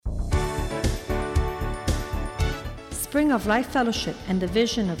Spring of Life Fellowship and the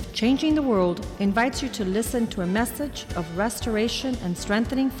vision of changing the world invites you to listen to a message of restoration and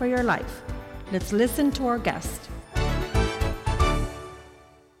strengthening for your life. Let's listen to our guest.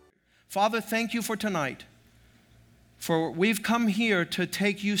 Father, thank you for tonight. For we've come here to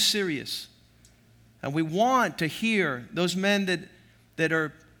take you serious. And we want to hear those men that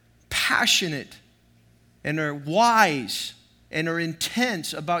are passionate and are wise and are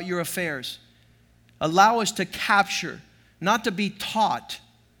intense about your affairs. Allow us to capture, not to be taught.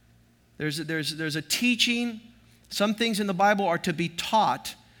 There's a teaching. Some things in the Bible are to be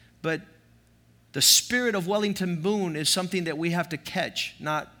taught, but the spirit of Wellington Boone is something that we have to catch.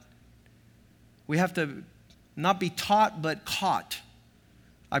 We have to not be taught, but caught.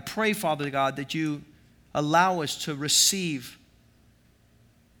 I pray, Father God, that you allow us to receive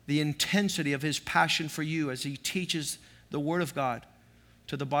the intensity of his passion for you as he teaches the Word of God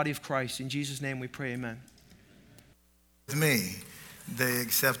to the body of Christ. In Jesus' name we pray, amen. With me, they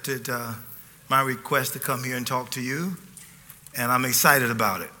accepted my request to come here and talk to you, and I'm excited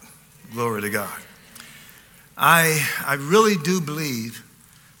about it. Glory to God. I really do believe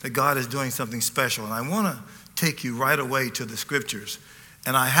that God is doing something special, and I want to take you right away to the scriptures.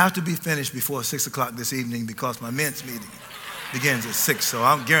 And I have to be finished before 6 o'clock this evening because my men's meeting begins at 6, so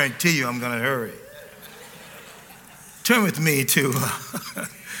I'll guarantee you I'm going to hurry. Turn with me to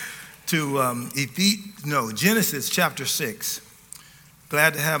Genesis chapter 6.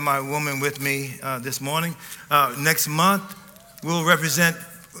 Glad to have my woman with me this morning. Next month, we'll represent,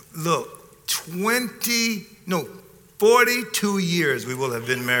 42 years we will have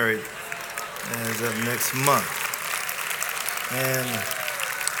been married as of next month.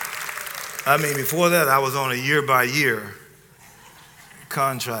 And before that, I was on a year-by-year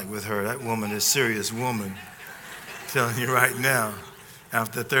contract with her. That woman is a serious woman. Telling you right now,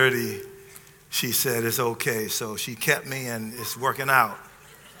 after 30, she said it's okay. So she kept me, and it's working out.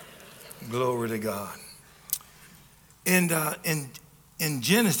 Glory to God. In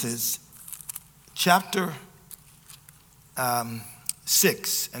Genesis chapter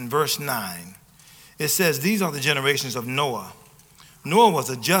 6 and verse 9, it says, "These are the generations of Noah. Noah was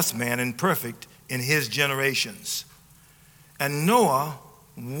a just man and perfect in his generations. And Noah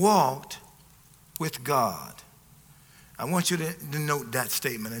walked with God." I want you to note that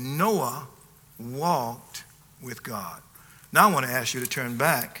statement. And Noah walked with God. Now I want to ask you to turn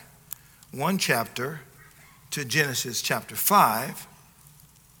back one chapter to Genesis chapter 5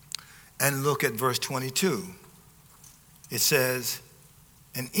 and look at verse 22. It says,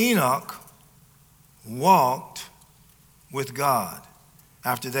 "And Enoch walked with God.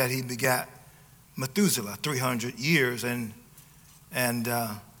 After that he begat Methuselah 300 years and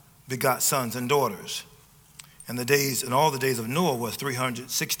begot sons and daughters. And all the days of Noah was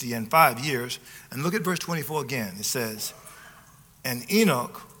 365 years. And look at verse 24 again. It says, "And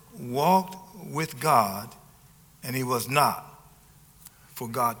Enoch walked with God, and he was not, for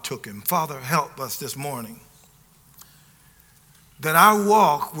God took him." Father, help us this morning that our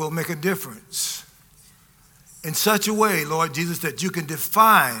walk will make a difference in such a way, Lord Jesus, that you can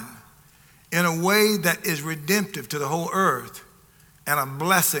define in a way that is redemptive to the whole earth and a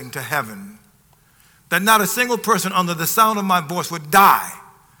blessing to heaven. That not a single person under the sound of my voice would die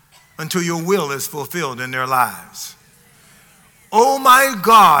until your will is fulfilled in their lives. Oh my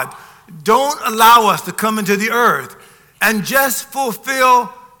God, don't allow us to come into the earth and just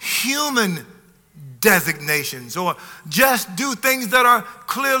fulfill human designations or just do things that are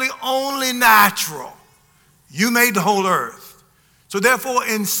clearly only natural. You made the whole earth. So therefore,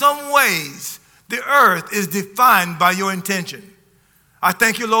 in some ways, the earth is defined by your intention. I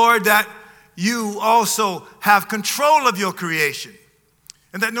thank you, Lord, that you also have control of your creation.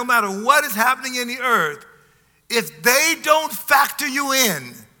 And that no matter what is happening in the earth, if they don't factor you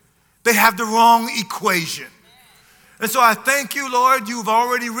in, they have the wrong equation. And so I thank you, Lord, you've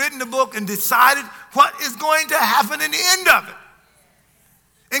already written the book and decided what is going to happen in the end of it.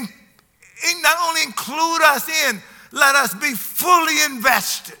 And not only include us in, let us be fully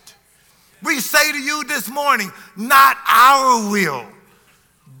invested. We say to you this morning, not our will,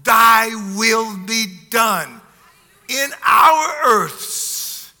 thy will be done in our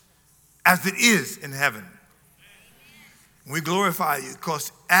earths as it is in heaven. We glorify you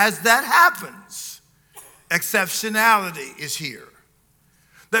because as that happens, exceptionality is here.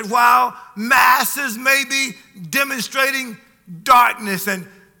 That while masses may be demonstrating darkness and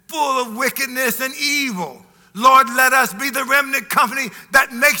full of wickedness and evil, Lord, let us be the remnant company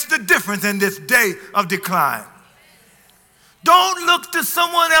that makes the difference in this day of decline. Don't look to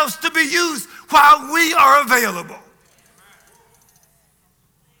someone else to be used while we are available.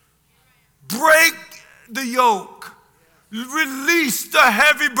 Break the yoke Release the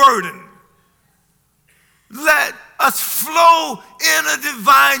heavy burden. Let us flow in a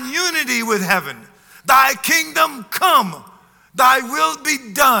divine unity with heaven. Thy kingdom come, thy will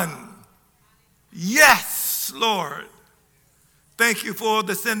be done. Yes, Lord. Thank you for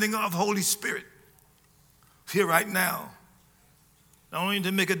the sending of Holy Spirit here right now. Not only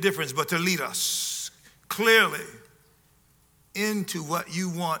to make a difference, but to lead us clearly into what you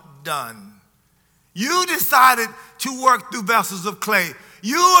want done. You decided to work through vessels of clay.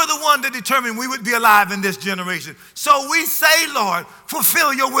 You are the one that determined we would be alive in this generation. So we say, Lord,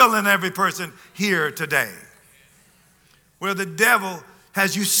 fulfill your will in every person here today. Where the devil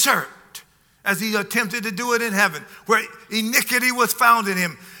has usurped, as he attempted to do it in heaven, where iniquity was found in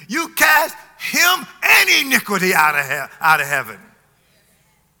him, you cast him and iniquity out of heaven.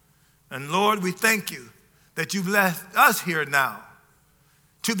 And Lord, we thank you that you've left us here now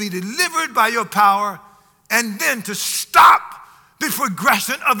to be delivered by your power and then to stop the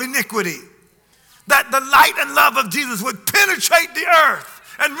progression of iniquity. That the light and love of Jesus would penetrate the earth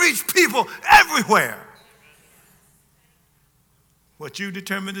and reach people everywhere. What you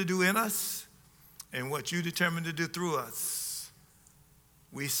determined to do in us and what you determined to do through us,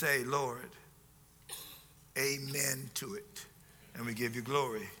 we say, Lord, amen to it. And we give you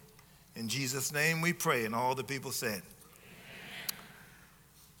glory. In Jesus' name we pray, and all the people said.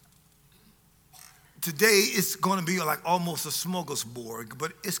 Today it's going to be like almost a smorgasbord,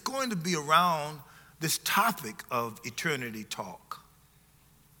 but it's going to be around this topic of eternity talk.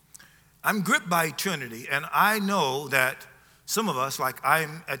 I'm gripped by eternity, and I know that some of us, like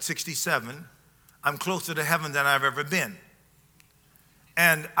I'm at 67, I'm closer to heaven than I've ever been.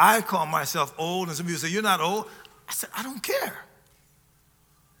 And I call myself old, and some people say, you're not old. I said, I don't care.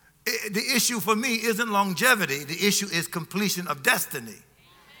 The issue for me isn't longevity. The issue is completion of destiny.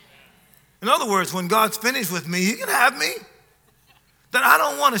 In other words, when God's finished with me, he can have me. That I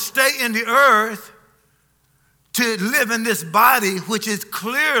don't want to stay in the earth to live in this body, which is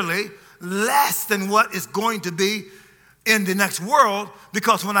clearly less than what is going to be in the next world,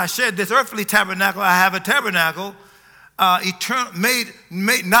 because when I shed this earthly tabernacle, I have a tabernacle eternal,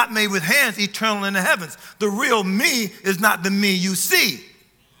 not made with hands, eternal in the heavens. The real me is not the me you see.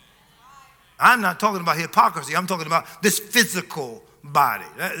 I'm not talking about hypocrisy. I'm talking about this physical body.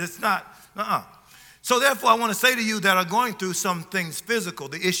 It's not, So therefore, I want to say to you that are going through some things physical,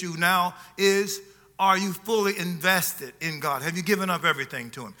 the issue now is, are you fully invested in God? Have you given up everything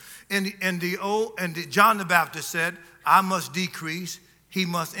to him? And John the Baptist said, I must decrease, he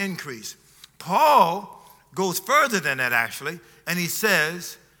must increase. Paul goes further than that, actually, and he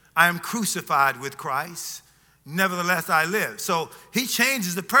says, I am crucified with Christ, nevertheless I live. So he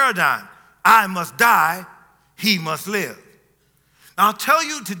changes the paradigm. I must die, he must live. Now, I'll tell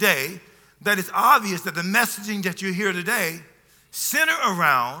you today that it's obvious that the messaging that you hear today center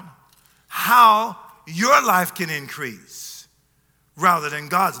around how your life can increase rather than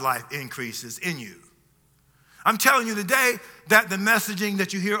God's life increases in you. I'm telling you today that the messaging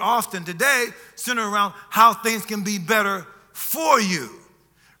that you hear often today center around how things can be better for you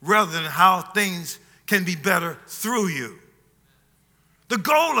rather than how things can be better through you. The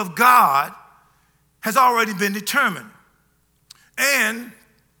goal of God has already been determined. And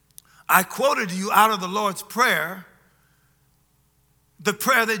I quoted to you out of the Lord's Prayer, the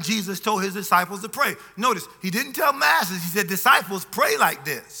prayer that Jesus told his disciples to pray. Notice, he didn't tell masses, he said, disciples, pray like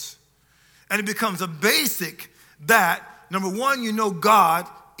this. And it becomes a basic that, number one, you know God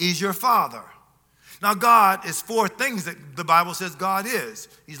is your Father. Now, God is four things that the Bible says God is.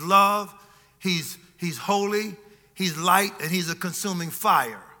 He's love, he's holy, he's light, and he's a consuming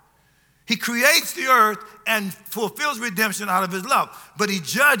fire. He creates the earth and fulfills redemption out of his love, but he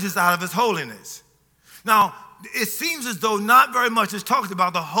judges out of his holiness. Now, it seems as though not very much is talked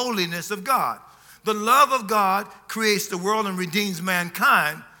about the holiness of God. The love of God creates the world and redeems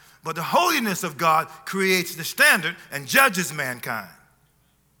mankind, but the holiness of God creates the standard and judges mankind.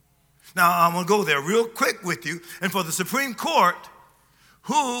 Now, I'm going to go there real quick with you. And for the Supreme Court,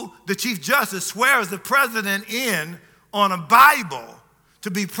 who the Chief Justice swears the president in on a Bible to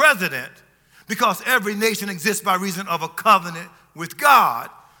be president, because every nation exists by reason of a covenant with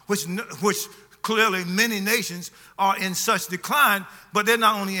God, which clearly many nations are in such decline, but they're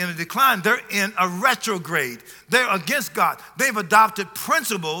not only in a decline, they're in a retrograde. They're against God. They've adopted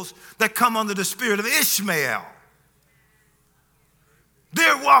principles that come under the spirit of Ishmael.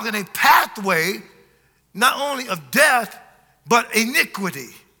 They're walking a pathway not only of death, but iniquity.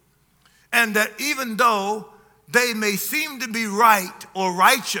 And that even though they may seem to be right or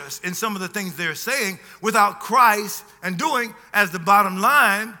righteous in some of the things they're saying, without Christ and doing, as the bottom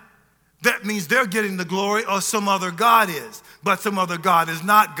line, that means they're getting the glory or some other God is. But some other God is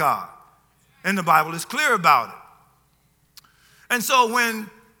not God. And the Bible is clear about it. And so when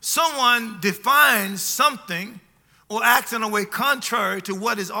someone defines something or acts in a way contrary to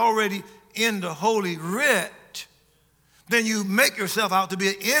what is already in the Holy Writ, then you make yourself out to be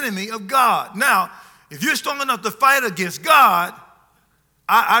an enemy of God. Now, if you're strong enough to fight against God,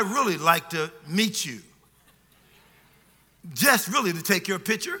 I really like to meet you. Just really to take your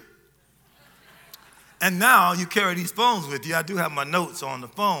picture. And now you carry these phones with you. I do have my notes on the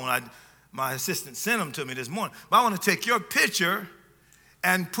phone. My assistant sent them to me this morning. But I want to take your picture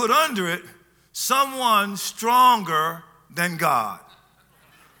and put under it someone stronger than God.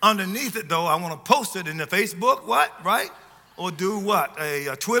 Underneath it, though, I want to post it in the Facebook, right? Or do what?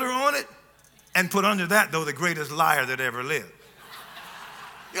 A Twitter on it? And put under that, though, the greatest liar that ever lived.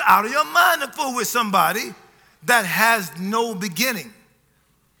 You're out of your mind to fool with somebody that has no beginning.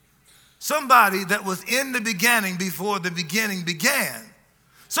 Somebody that was in the beginning before the beginning began.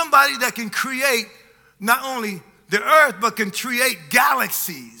 Somebody that can create not only the earth, but can create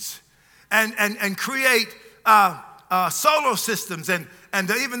galaxies and create solar systems. And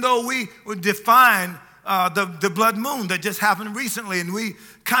even though we would define the blood moon that just happened recently, and we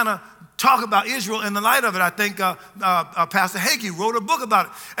kind of talk about Israel in the light of it. I think Pastor Hagee wrote a book about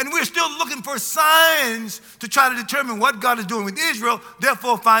it. And we're still looking for signs to try to determine what God is doing with Israel,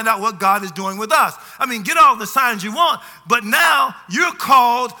 therefore find out what God is doing with us. I mean, get all the signs you want, but now you're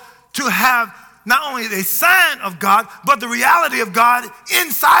called to have not only a sign of God, but the reality of God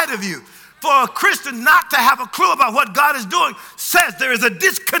inside of you. For a Christian not to have a clue about what God is doing says there is a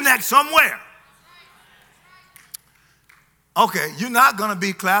disconnect somewhere. Okay, you're not going to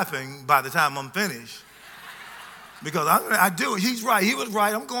be clapping by the time I'm finished. Because I do. He's right. He was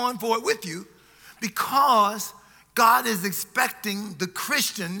right. I'm going for it with you. Because God is expecting the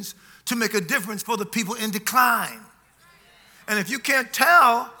Christians to make a difference for the people in decline. And if you can't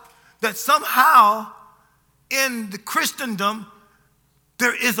tell that somehow in the Christendom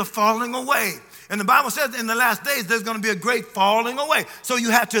there is a falling away. And the Bible says in the last days there's going to be a great falling away. So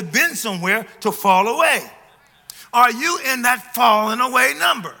you have to have been somewhere to fall away. Are you in that falling away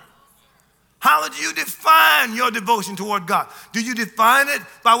number? How would you define your devotion toward God? Do you define it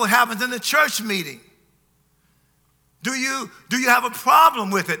by what happens in the church meeting? Do you have a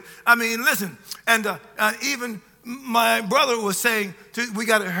problem with it? I mean, listen, and even my brother was saying, we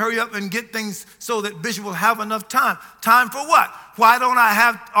got to hurry up and get things so that Bishop will have enough time. Time for what? Why don't I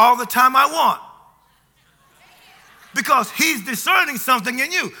have all the time I want? Because he's discerning something in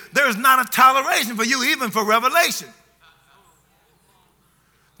you. There's not a toleration for you, even for revelation.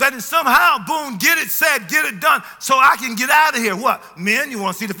 That is somehow, boom, get it said, get it done, so I can get out of here. What? Men, you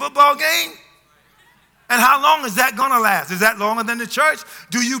want to see the football game? And how long is that going to last? Is that longer than the church?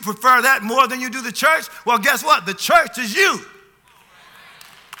 Do you prefer that more than you do the church? Well, guess what? The church is you.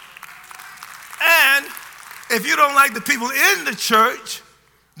 And if you don't like the people in the church,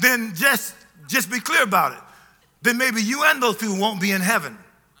 then just be clear about it. Then maybe you and those people won't be in heaven.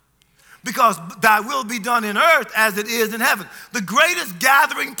 Because thy will be done in earth as it is in heaven. The greatest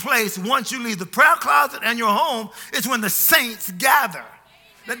gathering place once you leave the prayer closet and your home is when the saints gather.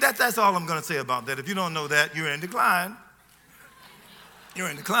 That's all I'm going to say about that. If you don't know that, you're in decline. You're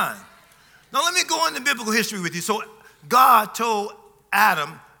in decline. Now let me go into biblical history with you. So God told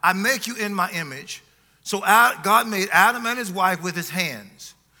Adam, I make you in my image. So God made Adam and his wife with his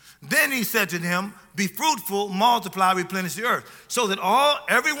hands. Then he said to them, be fruitful, multiply, replenish the earth. So that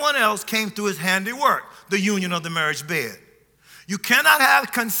everyone else came through his handiwork, the union of the marriage bed. You cannot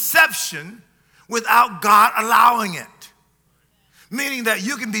have conception without God allowing it. Meaning that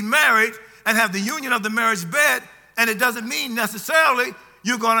you can be married and have the union of the marriage bed, and it doesn't mean necessarily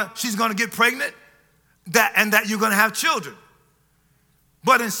she's gonna get pregnant and that you're gonna have children.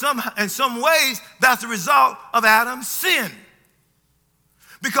 But in some ways, that's the result of Adam's sin.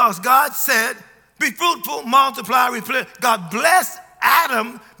 Because God said, be fruitful, multiply, replenish. God blessed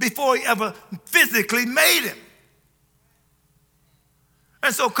Adam before he ever physically made him.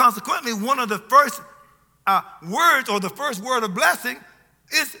 And so consequently, one of the first words or the first word of blessing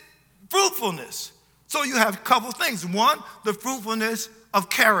is fruitfulness. So you have a couple things. One, the fruitfulness of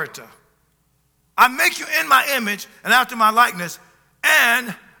character. I make you in my image and after my likeness,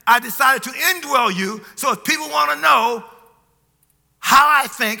 and I decided to indwell you. So if people want to know how I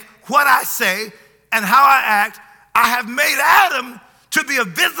think, what I say, and how I act, I have made Adam to be a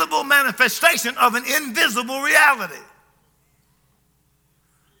visible manifestation of an invisible reality.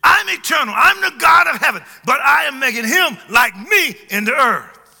 I'm eternal. I'm the God of heaven, but I am making him like me in the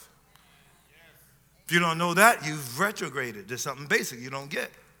earth. If you don't know that, you've retrograded. There's something basic you don't get.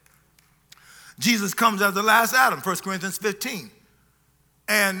 Jesus comes as the last Adam, 1 Corinthians 15.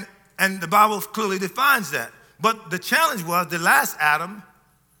 And the Bible clearly defines that. But the challenge was the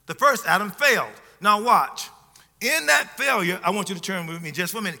first Adam failed. Now watch. In that failure, I want you to turn with me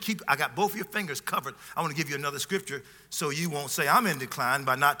just for a minute. I got both your fingers covered. I want to give you another scripture so you won't say I'm in decline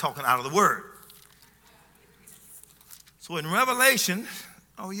by not talking out of the word. So in Revelation,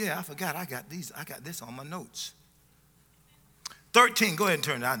 oh yeah, I forgot. I got this on my notes. 13, go ahead and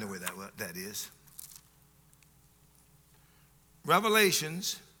turn it. I know where that is.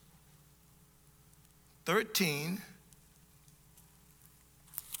 Revelations 13.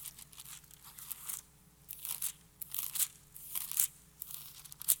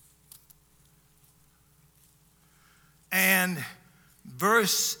 And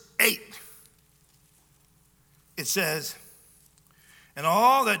verse 8, it says, and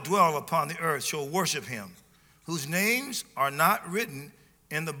all that dwell upon the earth shall worship him, whose names are not written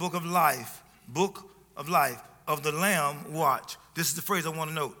in the book of life of the Lamb. Watch. This is the phrase I want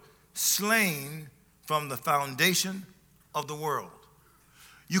to note. Slain from the foundation of the world.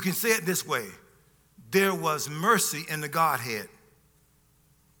 You can say it this way. There was mercy in the Godhead.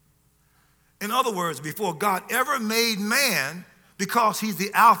 In other words, before God ever made man, because he's the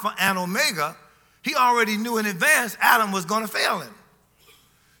Alpha and Omega, he already knew in advance Adam was going to fail him.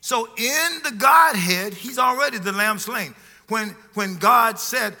 So in the Godhead, he's already the Lamb slain. When God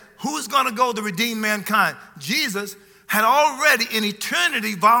said, who's going to go to redeem mankind? Jesus had already in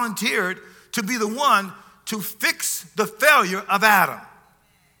eternity volunteered to be the one to fix the failure of Adam.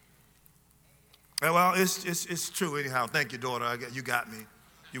 Well, it's true anyhow. Thank you, daughter. You got me.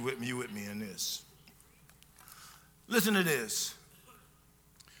 You with me in this. Listen to this.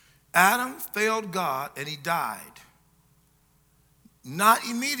 Adam failed God and he died. Not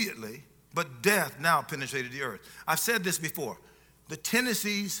immediately, but death now penetrated the earth. I've said this before. The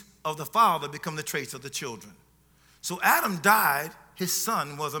tendencies of the father become the traits of the children. So Adam died, his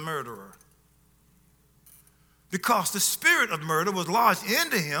son was a murderer. Because the spirit of murder was lodged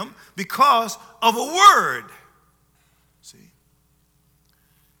into him because of a word. See?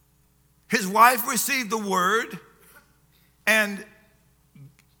 His wife received the word, and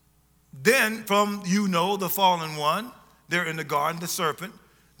then from, the fallen one, there in the garden, the serpent,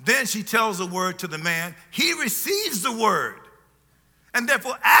 then she tells the word to the man. He receives the word, and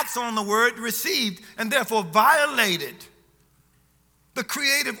therefore acts on the word received, and therefore violated the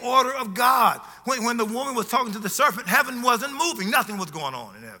creative order of God. When the woman was talking to the serpent, heaven wasn't moving. Nothing was going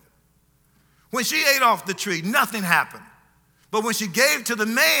on in heaven. When she ate off the tree, nothing happened. But when she gave to the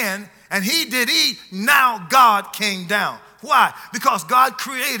man and he did eat, now God came down. Why? Because God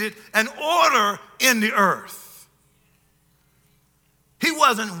created an order in the earth. He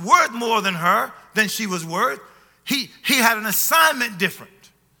wasn't worth more than she was worth. He had an assignment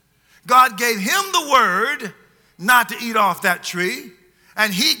different. God gave him the word not to eat off that tree,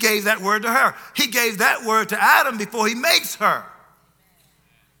 and he gave that word to her. He gave that word to Adam before he makes her.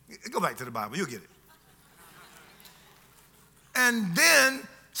 Go back to the Bible, you'll get it. And then,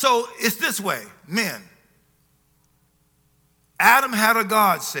 so it's this way, men. Adam had a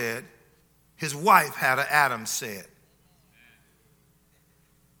God said, his wife had a Adam said.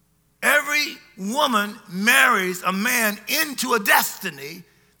 Every woman marries a man into a destiny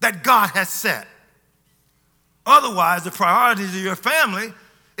that God has set. Otherwise, the priorities of your family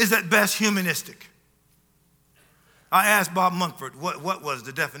is at best humanistic. I asked Bob Mumford what was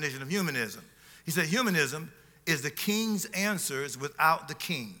the definition of humanism. He said humanism is the king's answers without the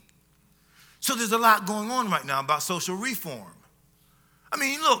king. So there's a lot going on right now about social reform. I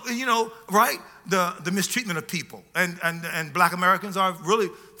mean, look, right? The mistreatment of people. And black Americans are really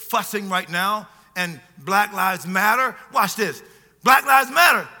fussing right now. And Black Lives Matter. Watch this. Black Lives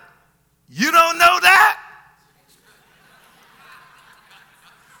Matter. You don't know that?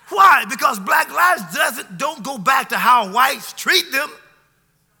 Why? Because black lives don't go back to how whites treat them.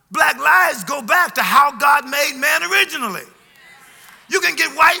 Black lives go back to how God made man originally. You can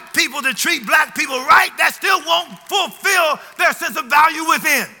get white people to treat black people right, that still won't fulfill their sense of value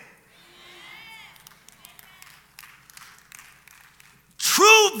within.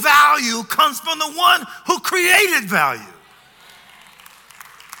 True value comes from the one who created value.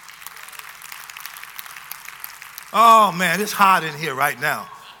 Oh man, it's hot in here right now.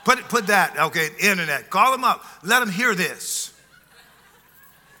 Put that, okay, internet. Call them up. Let them hear this.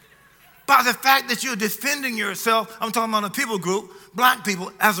 By the fact that you're defending yourself, I'm talking about a people group, black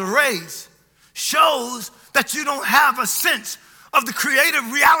people, as a race, shows that you don't have a sense of the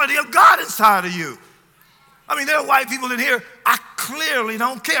creative reality of God inside of you. I mean, there are white people in here, I clearly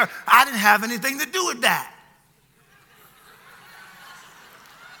don't care. I didn't have anything to do with that.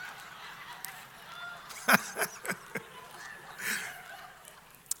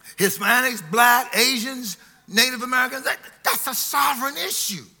 Hispanics, black, Asians, Native Americans, that's a sovereign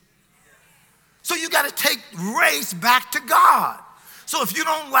issue. So you got to take race back to God. So if you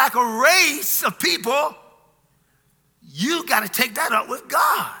don't like a race of people, you got to take that up with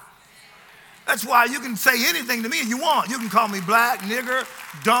God. That's why you can say anything to me you want. You can call me black, nigger,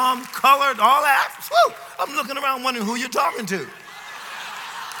 dumb, colored, all that. Woo! I'm looking around wondering who you're talking to.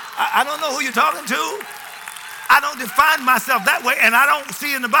 I don't know who you're talking to. I don't define myself that way, and I don't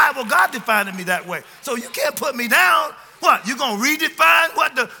see in the Bible God defining me that way. So you can't put me down. What, you going to redefine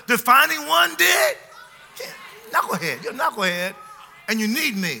what the defining one did? Yeah, knucklehead, you're a knucklehead, and you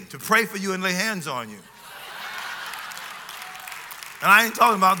need me to pray for you and lay hands on you. And I ain't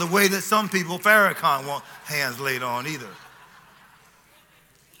talking about the way that some people, Farrakhan, want hands laid on either.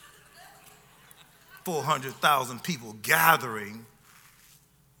 400,000 people gathering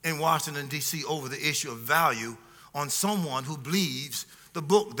in Washington, D.C. over the issue of value on someone who believes the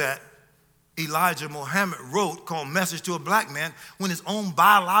book that Elijah Muhammad wrote called Message to a Black Man, when his own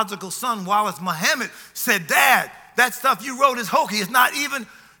biological son, Wallace Muhammad, said, Dad, that stuff you wrote is hokey. It's not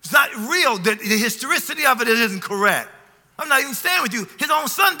real. The historicity of it isn't correct. I'm not even staying with you. His own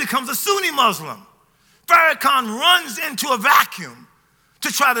son becomes a Sunni Muslim. Farrakhan runs into a vacuum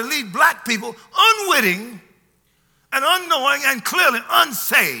to try to lead black people, unwitting and unknowing and clearly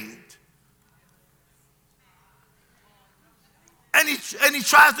unsaved. And he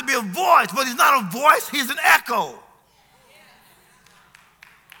tries to be a voice, but he's not a voice, he's an echo.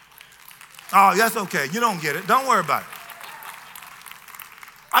 Oh, that's okay. You don't get it. Don't worry about it.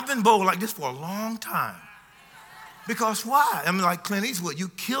 I've been bold like this for a long time. Because why? I'm like Clint Eastwood. You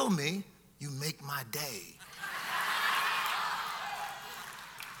kill me, you make my day.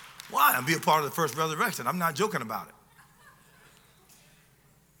 Why? I'm be a part of the first resurrection. I'm not joking about it.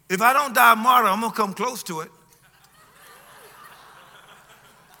 If I don't die a martyr, I'm going to come close to it.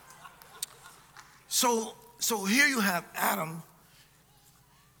 So here you have Adam.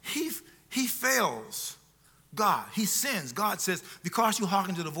 He fails God. He sins. God says, because you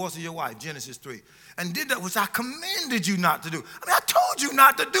hearken to the voice of your wife, Genesis 3, and did that which I commanded you not to do. I mean, I told you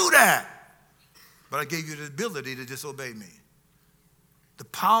not to do that. But I gave you the ability to disobey me. The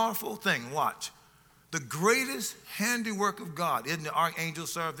powerful thing, watch. The greatest handiwork of God, isn't the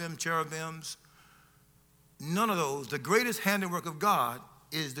archangels, seraphim, cherubims? None of those. The greatest handiwork of God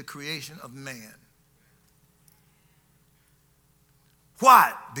is the creation of man.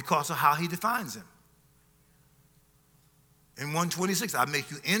 Why? Because of how he defines him. In 126, I make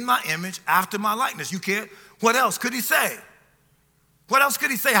you in my image, after my likeness. You can't. What else could he say? What else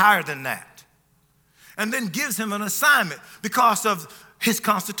could he say higher than that? And then gives him an assignment because of his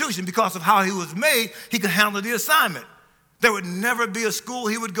constitution, because of how he was made, he could handle the assignment. There would never be a school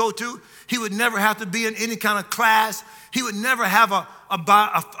he would go to. He would never have to be in any kind of class. He would never have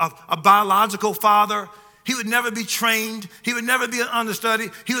a biological father. He would never be trained. He would never be an understudy.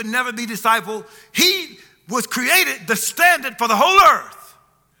 He would never be discipled. He was created the standard for the whole earth.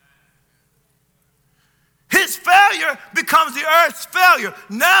 His failure becomes the earth's failure.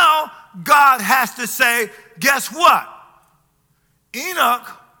 Now God has to say, guess what? Enoch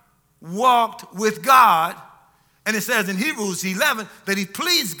walked with God, and it says in Hebrews 11 that he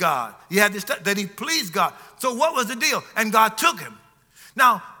pleased God. He had this, that he pleased God. So what was the deal? And God took him.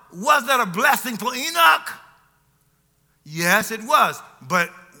 Now, was that a blessing for Enoch? Yes, it was. But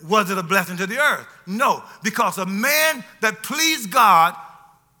was it a blessing to the earth? No, because a man that pleased God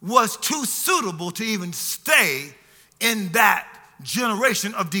was too suitable to even stay in that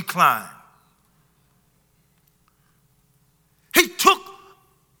generation of decline. He took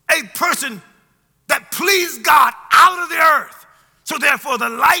a person that pleased God out of the earth. So therefore, the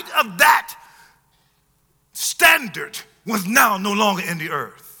light of that standard was now no longer in the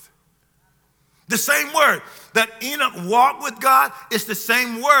earth. The same word that Enoch walked with God is the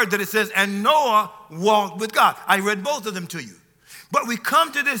same word that it says, and Noah walked with God. I read both of them to you. But we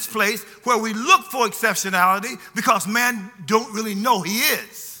come to this place where we look for exceptionality because man don't really know he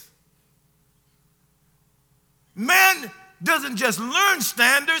is. Man doesn't just learn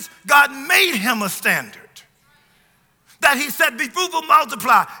standards, God made him a standard. That he said, be fruitful,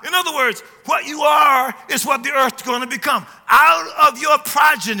 multiply. In other words, what you are is what the earth's going to become. Out of your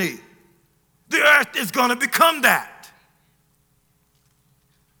progeny, the earth is going to become that.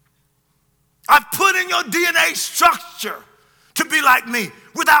 I've put in your DNA structure to be like me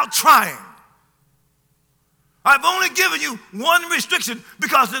without trying. I've only given you one restriction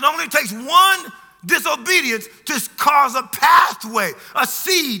because it only takes one disobedience to cause a pathway, a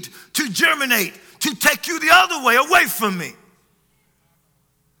seed to germinate, to take you the other way, away from me.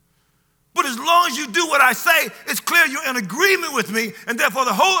 But as long as you do what I say, it's clear you're in agreement with me, and therefore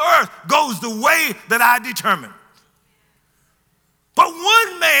the whole earth goes the way that I determine. But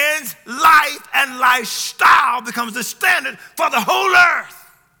one man's life and lifestyle becomes the standard for the whole earth.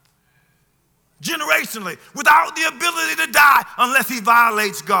 Generationally, without the ability to die unless he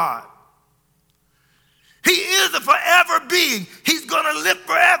violates God. He is a forever being. He's going to live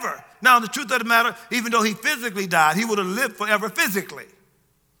forever. Now, the truth of the matter, even though he physically died, he would have lived forever physically.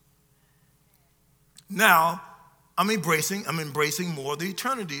 Now, I'm embracing more the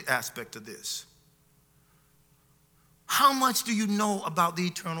eternity aspect of this. How much do you know about the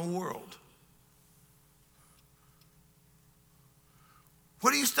eternal world?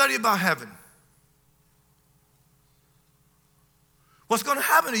 What do you study about heaven? What's going to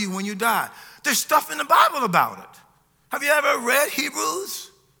happen to you when you die? There's stuff in the Bible about it. Have you ever read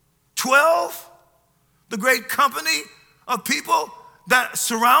Hebrews 12? The great company of people that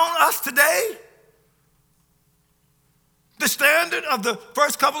surround us today? The standard of the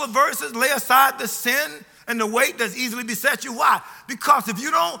first couple of verses, lay aside the sin and the weight that's easily beset you. Why? Because if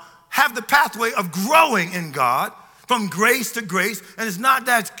you don't have the pathway of growing in God, from grace to grace, and it's not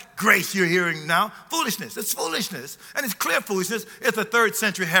that grace you're hearing now, foolishness. It's foolishness, and it's clear foolishness. It's a 3rd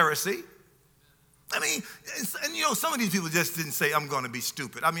century heresy. I mean, some of these people just didn't say, I'm going to be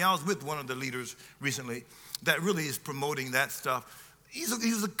stupid. I mean, I was with one of the leaders recently that really is promoting that stuff. He's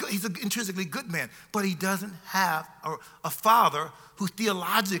an intrinsically good man, but he doesn't have a father who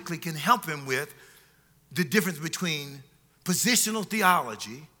theologically can help him with the difference between positional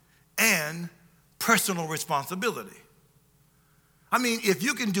theology and personal responsibility. I mean, if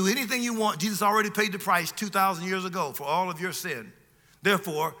you can do anything you want, Jesus already paid the price 2,000 years ago for all of your sin.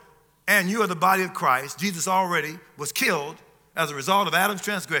 Therefore, and you are the body of Christ, Jesus already was killed as a result of Adam's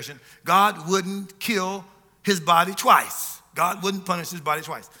transgression. God wouldn't kill his body twice. God wouldn't punish his body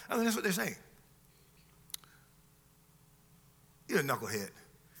twice. I mean, that's what they're saying. You're a knucklehead.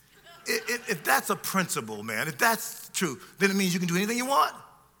 If that's a principle, man, if that's true, then it means you can do anything you want.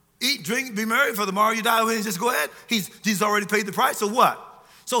 Eat, drink, be merry, for tomorrow you die. Just go ahead. Jesus already paid the price, so what?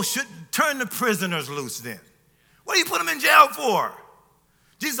 So turn the prisoners loose then. What do you put them in jail for?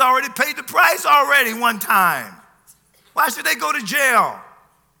 Jesus already paid the price already one time. Why should they go to jail?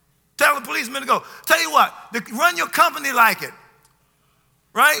 Tell the policeman to go. Tell you what, run your company like it,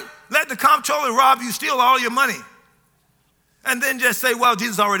 right? Let the comptroller rob you, steal all your money. And then just say, well,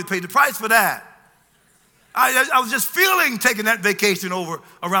 Jesus already paid the price for that. I was just feeling taking that vacation over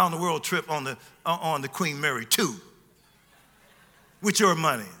around the world trip on the Queen Mary 2 with your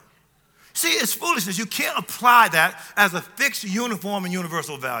money. See, it's foolishness. You can't apply that as a fixed, uniform, and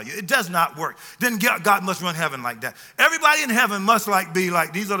universal value. It does not work. Then God must run heaven like that. Everybody in heaven must be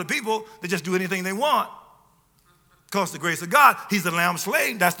like these other people that just do anything they want. Because the grace of God, he's the lamb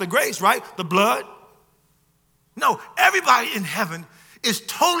slain. That's the grace, right? The blood. No, everybody in heaven is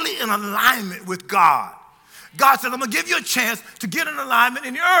totally in alignment with God. God said, I'm going to give you a chance to get in alignment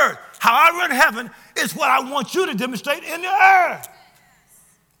in the earth. How I run heaven is what I want you to demonstrate in the earth.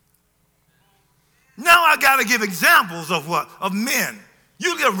 Now I got to give examples of what? Of men.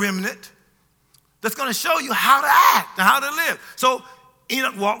 You get a remnant that's going to show you how to act and how to live. So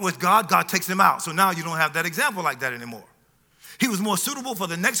Enoch walked with God. God takes him out. So now you don't have that example like that anymore. He was more suitable for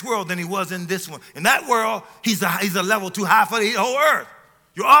the next world than he was in this one. In that world, he's a level too high for the whole earth.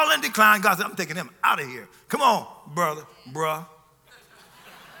 You're all in decline. God said, I'm taking him out of here. Come on, brother, bruh.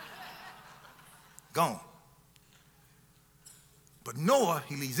 Gone. But Noah,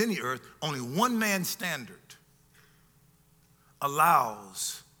 he leaves in the earth, only one man's standard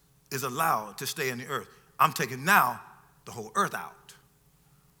is allowed to stay in the earth. I'm taking now the whole earth out.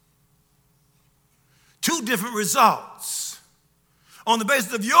 2 different results. On the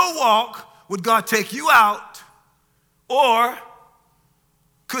basis of your walk, would God take you out, or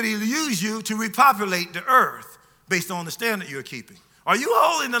could he use you to repopulate the earth based on the standard you're keeping? Are you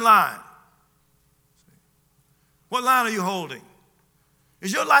holding the line? What line are you holding?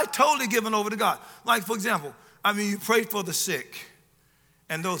 Is your life totally given over to God? Like, for example, you pray for the sick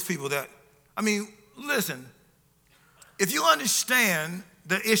and those people that, listen, if you understand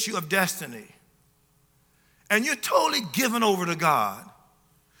the issue of destiny and you're totally given over to God,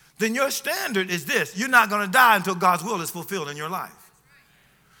 then your standard is this: you're not going to die until God's will is fulfilled in your life.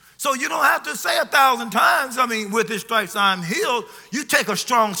 So you don't have to say 1,000 times, with his stripes I'm healed. You take a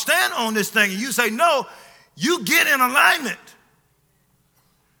strong stand on this thing and you say, no, you get in alignment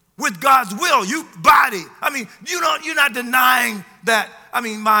with God's will. You body. You're not denying that.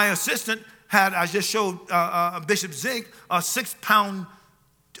 My assistant I just showed Bishop Zink a 6-pound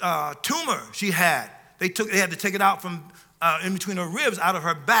tumor she had. They had to take it out from in between her ribs, out of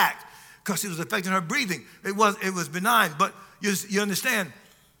her back. because it was affecting her breathing. It was benign, but you understand.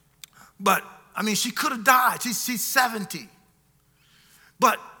 But, I mean, she could have died. She's 70.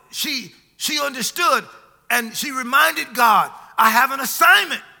 But she understood, and she reminded God, I have an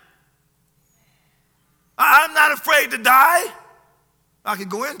assignment. I'm not afraid to die. I could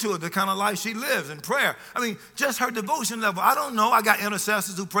go into it, the kind of life she lives in prayer. I mean, just her devotion level. I don't know. I got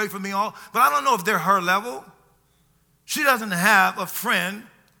intercessors who pray for me all, but I don't know if they're her level. She doesn't have a friend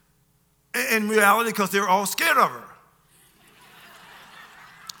in reality because they're all scared of her.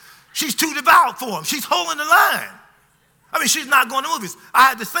 She's too devout for them. She's holding the line. I mean, she's not going to movies. I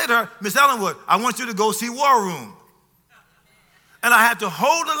had to say to her, Miss Ellenwood, I want you to go see War Room. And I had to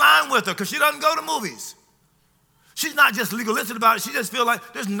hold the line with her because she doesn't go to movies. She's not just legalistic about it. She just feels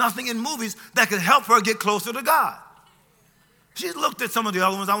like there's nothing in movies that could help her get closer to God. She's looked at some of the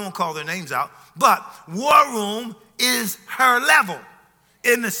other ones. I won't call their names out. But War Room is her level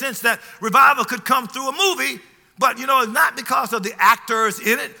in the sense that revival could come through a movie, but, not because of the actors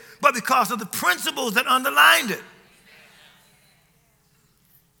in it, but because of the principles that underlined it.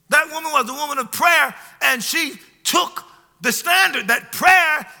 That woman was a woman of prayer, and she took the standard that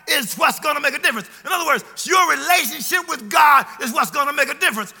prayer is what's going to make a difference. In other words, your relationship with God is what's going to make a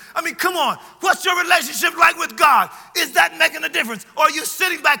difference. I mean, come on. What's your relationship like with God? Is that making a difference? Or are you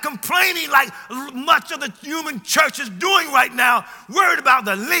sitting back complaining like much of the human church is doing right now, worried about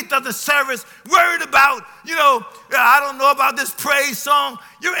the length of the service, worried about, I don't know about this praise song.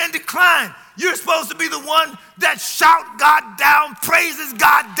 You're in decline. You're supposed to be the one that shout God down, praises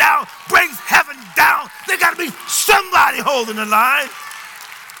God down, brings heaven down. There got to be somebody holding the line.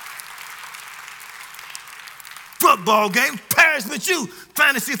 Football game, Paris with you.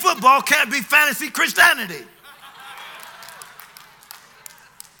 Fantasy football can't be fantasy Christianity.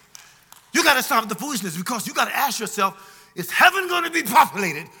 You got to stop the foolishness because you got to ask yourself, is heaven going to be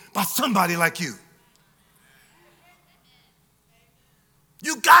populated by somebody like you?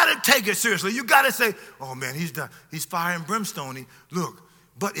 You got to take it seriously. You got to say, oh, man, he's fire and brimstone. Look,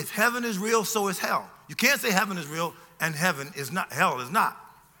 but if heaven is real, so is hell. You can't say heaven is real and heaven is not, hell is not.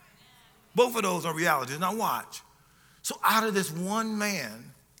 Both of those are realities. Now watch. So out of this one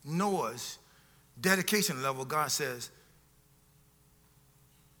man, Noah's dedication level, God says,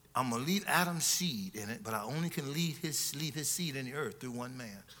 I'm going to leave Adam's seed in it, but I only can leave his seed in the earth through one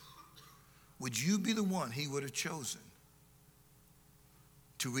man. Would you be the one he would have chosen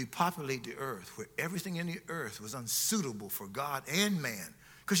to repopulate the earth where everything in the earth was unsuitable for God and man?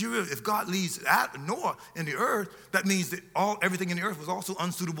 Because if God leaves Noah in the earth, that means that everything in the earth was also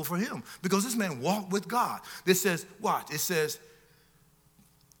unsuitable for him. Because this man walked with God. This says, watch, it says,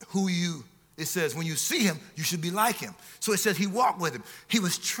 when you see him, you should be like him. So it says he walked with him. He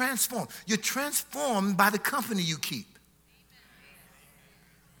was transformed. You're transformed by the company you keep.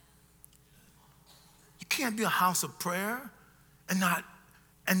 You can't be a house of prayer and not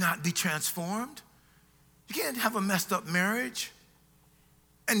be transformed. You can't have a messed up marriage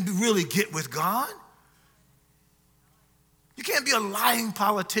and really get with God. You can't be a lying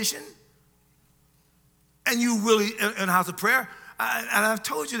politician and you really in a house of prayer. And I've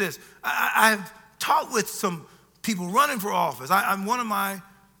told you this. I've talked with some people running for office. I'm one of I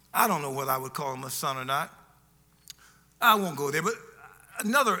don't know whether I would call him a son or not. I won't go there, but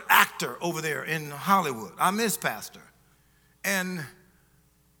another actor over there in Hollywood. I'm his pastor. And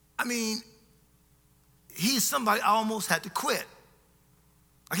I mean, he's somebody I almost had to quit.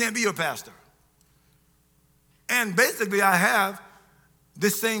 I can't be your pastor. And basically I have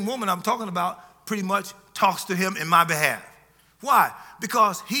this same woman I'm talking about pretty much talks to him in my behalf. Why?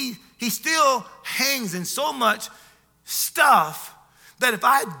 Because he still hangs in so much stuff that if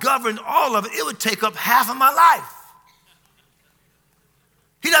I had governed all of it, it would take up half of my life.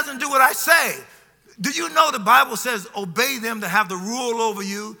 He doesn't do what I say. Do you know the Bible says, obey them that have the rule over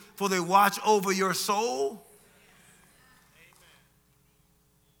you, for they watch over your soul?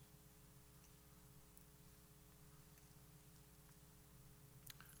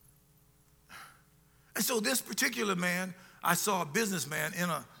 And so this particular man, I saw a businessman in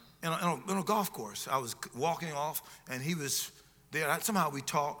a golf course. I was walking off, and he was there. Somehow we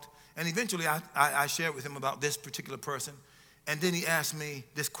talked, and eventually I shared with him about this particular person. And then he asked me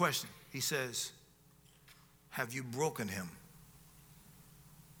this question. He says, have you broken him?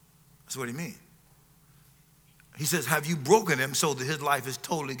 That's what he means. He says, have you broken him so that his life is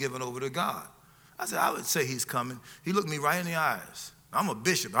totally given over to God? I said, I would say he's coming. He looked me right in the eyes. I'm a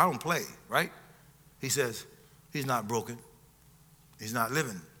bishop. I don't play, right? He says, he's not broken. He's not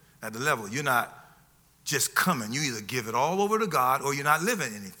living at the level. You're not just coming. You either give it all over to God or you're not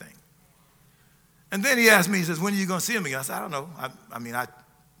living anything. And then he asked me, he says, when are you going to see him again? I said, I don't know.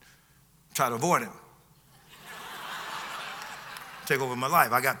 Try to avoid him. Take over my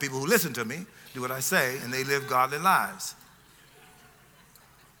life. I got people who listen to me, do what I say, and they live godly lives.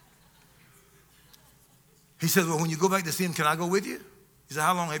 He says, well, when you go back to see him, can I go with you? He said,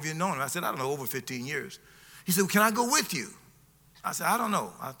 how long have you known him? I said, I don't know, over 15 years. He said, well, can I go with you? I said, I don't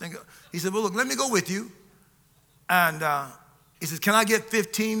know. He said, well, look, let me go with you. And he says, can I get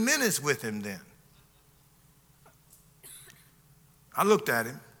 15 minutes with him then? I looked at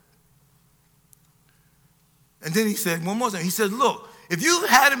him. And then he said one more thing. He said, look, if you've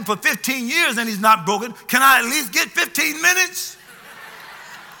had him for 15 years and he's not broken, can I at least get 15 minutes?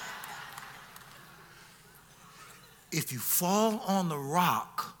 If you fall on the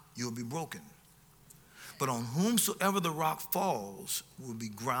rock, you'll be broken. But on whomsoever the rock falls will be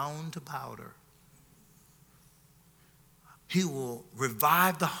ground to powder. He will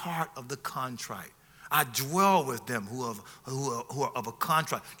revive the heart of the contrite. I dwell with them who are of a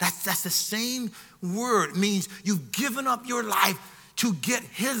contrite. That's the same word. It means you've given up your life to get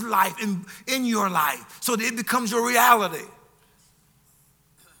his life in your life so that it becomes your reality.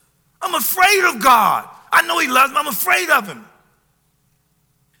 I'm afraid of God. I know he loves me. I'm afraid of him.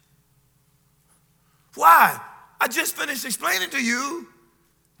 Why? I just finished explaining to you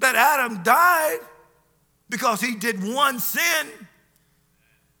that Adam died because he did one sin.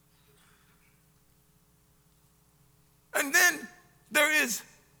 And then there is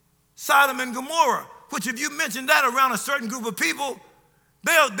Sodom and Gomorrah, which if you mention that around a certain group of people,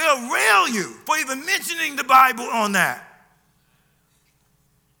 they'll rail you for even mentioning the Bible on that.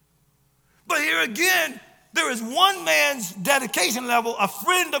 But here again, there is one man's dedication level, a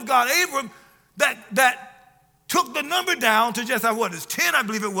friend of God, Abram, that took the number down to just, 10, I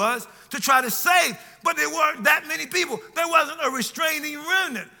believe it was, to try to save. But there weren't that many people. There wasn't a restraining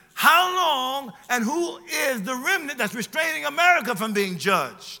remnant. How long and who is the remnant that's restraining America from being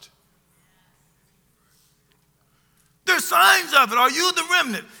judged? There's signs of it. Are you the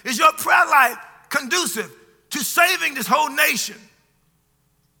remnant? Is your prayer life conducive to saving this whole nation?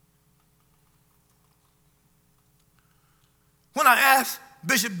 When I asked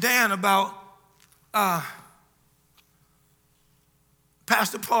Bishop Dan about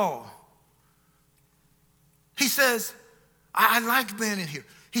Pastor Paul, he says, I like being in here.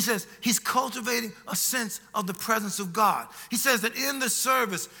 He says he's cultivating a sense of the presence of God. He says that in the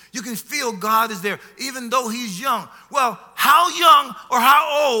service, you can feel God is there, even though he's young. Well, how young or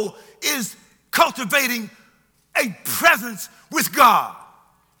how old is cultivating a presence with God?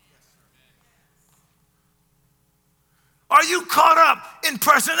 Are you caught up in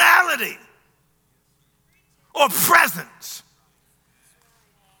personality or presence?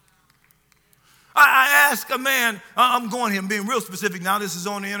 I asked a man, I'm going here, I'm being real specific now, this is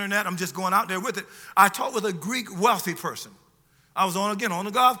on the internet, I'm just going out there with it. I talked with a Greek wealthy person. I was on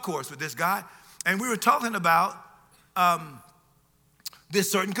the golf course with this guy, and we were talking about this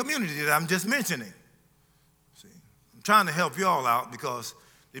certain community that I'm just mentioning. See, I'm trying to help y'all out because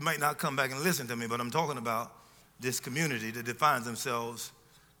they might not come back and listen to me, but I'm talking about this community that defines themselves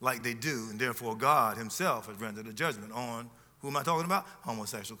like they do, and therefore God himself has rendered a judgment on, who am I talking about?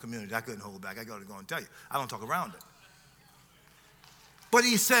 Homosexual community. I couldn't hold back. I got to go and tell you. I don't talk around it. But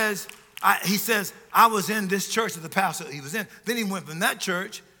he says, I was in this church that the pastor he was in. Then he went from that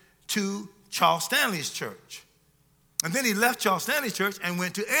church to Charles Stanley's church. And then he left Charles Stanley's church and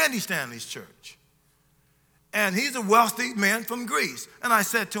went to Andy Stanley's church. And he's a wealthy man from Greece. And I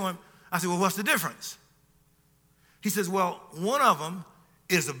said to him, well, what's the difference? He says, well, one of them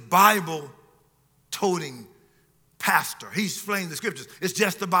is a Bible-toting pastor. He explains the scriptures. It's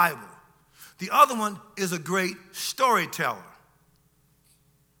just the Bible. The other one is a great storyteller.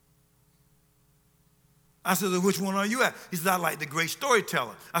 I said, well, which one are you at? He said, I like the great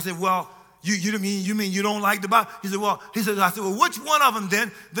storyteller. I said, well, you mean you don't like the Bible? He said, well, which one of them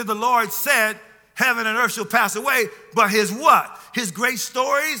then did the Lord said, heaven and earth shall pass away, but his what? His great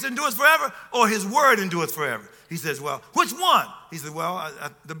stories endureth forever, or his word endureth forever? He says, well, which one? He said, well,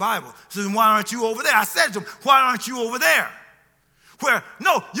 the Bible. He says, why aren't you over there? I said to him, why aren't you over there? Where,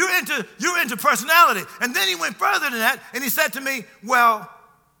 no, you're into personality. And then he went further than that, and he said to me, well,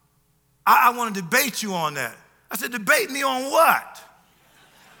 I want to debate you on that. I said, debate me on what?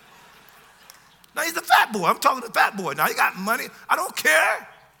 Now, he's a fat boy. I'm talking to a fat boy. Now, he got money. I don't care.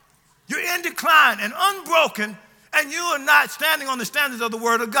 You're in decline and unbroken, and you are not standing on the standards of the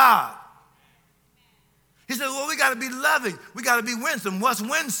Word of God. He said, well, we got to be loving. We got to be winsome. What's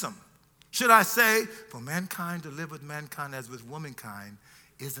winsome? Should I say, for mankind to live with mankind as with womankind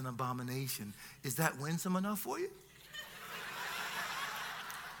is an abomination. Is that winsome enough for you?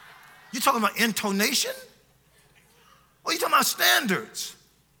 You talking about intonation? Or you talking about standards?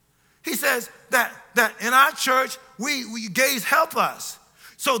 He says that in our church, we gays help us.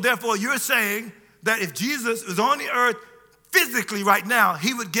 So therefore, you're saying that if Jesus is on the earth physically right now,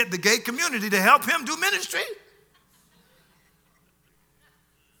 he would get the gay community to help him do ministry?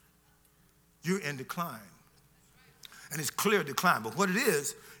 You're in decline. And it's clear decline. But what it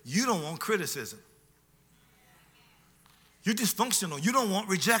is, you don't want criticism. You're dysfunctional. You don't want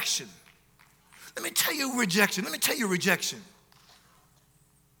rejection. Let me tell you rejection.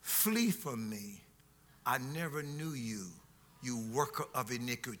 Flee from me. I never knew you, you worker of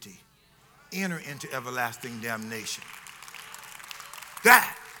iniquity. Enter into everlasting damnation.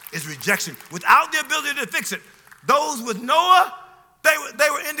 That is rejection. Without the ability to fix it. Those with Noah, they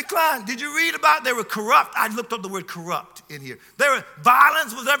were in decline. Did you read about it? They were corrupt. I looked up the word corrupt in here.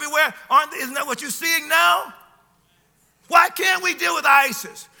 Violence was everywhere. Isn't that what you're seeing now? Why can't we deal with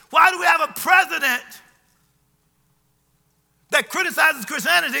ISIS? Why do we have a president that criticizes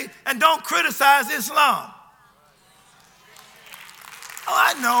Christianity and don't criticize Islam? Oh,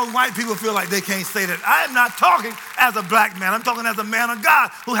 I know white people feel like they can't say that. I am not talking as a black man. I'm talking as a man of God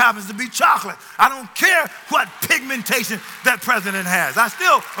who happens to be chocolate. I don't care what pigmentation that president has. I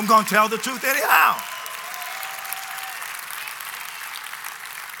still am going to tell the truth anyhow.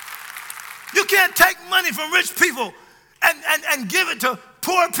 You can't take money from rich people and give it to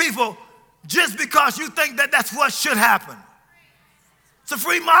poor people just because you think that that's what should happen. It's a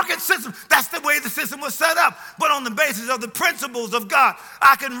free market system. That's the way the system was set up. But on the basis of the principles of God,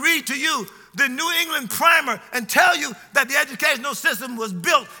 I can read to you the New England Primer and tell you that the educational system was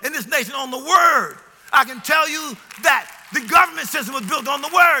built in this nation on the Word. I can tell you that the government system was built on the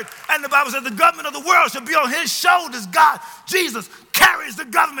Word. And the Bible says the government of the world should be on his shoulders. God, Jesus, carries the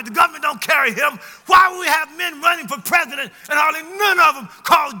government. The government don't carry him. Why would we have men running for president and hardly none of them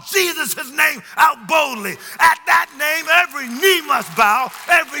call Jesus his name out boldly? At that name, every knee must bow,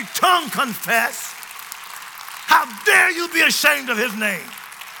 every tongue confess. How dare you be ashamed of his name?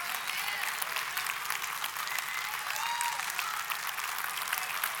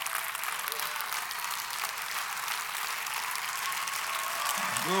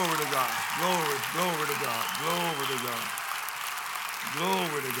 Glory to God. Glory to God. Glory to God.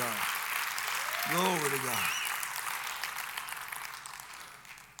 Glory to God. Glory to God.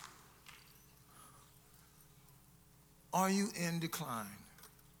 Are you in decline?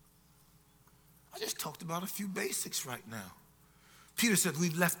 I just talked about a few basics right now. Peter said,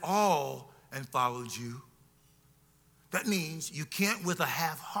 we've left all and followed you. That means you can't with a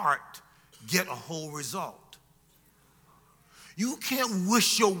half heart get a whole result. You can't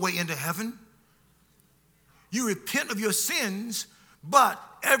wish your way into heaven. You repent of your sins, but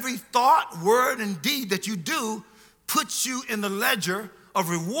every thought, word, and deed that you do puts you in the ledger of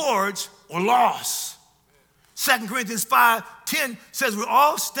rewards or loss. 2 Corinthians 5:10 says we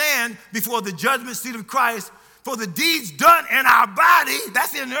all stand before the judgment seat of Christ for the deeds done in our body,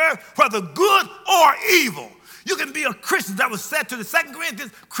 that's in the earth, whether good or evil. You can be a Christian. That was said to the 2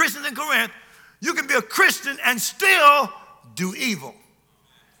 Corinthians, Christians in Corinth. You can be a Christian and still do evil,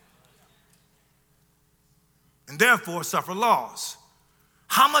 and therefore suffer loss.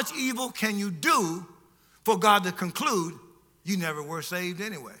 How much evil can you do for God to conclude you never were saved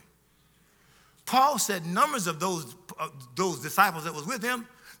anyway? Paul said numbers of those disciples that was with him,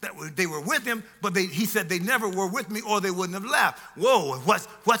 they were with him, but he said they never were with me or they wouldn't have left. Whoa,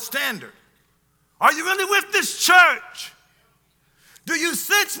 what standard? Are you really with this church? Do you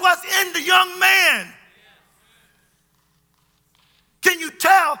sense what's in the young man? Can you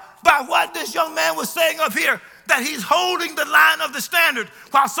tell by what this young man was saying up here that he's holding the line of the standard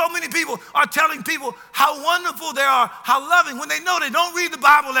while so many people are telling people how wonderful they are, how loving, when they know they don't read the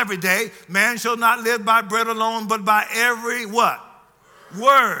Bible every day. Man shall not live by bread alone, but by every what?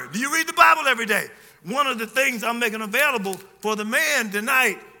 Word. Do you read the Bible every day? One of the things I'm making available for the man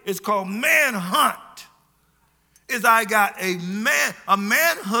tonight is called Man Hunt. I got a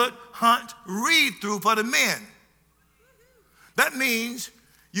manhood hunt read through for the men. That means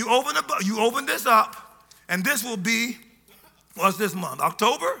you open this up, and this will be, what's this month?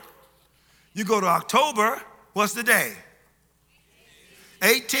 October? You go to October, what's the day?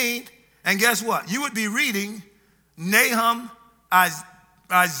 18th, and guess what? You would be reading Nahum,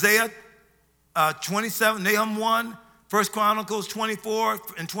 Isaiah 27, Nahum 1, 1 Chronicles 24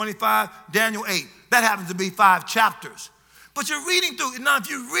 and 25, Daniel 8. That happens to be 5 chapters. But you're reading through, now if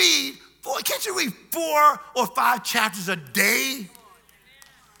you read, can't you read 4 or 5 chapters a day?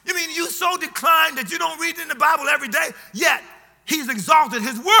 You mean you so declined that you don't read in the Bible every day? Yet he's exalted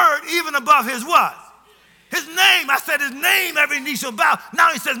his word even above his what? His name. I said his name, every knee shall bow.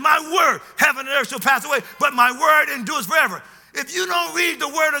 Now he says, my word, heaven and earth shall pass away, but my word endures forever. If you don't read the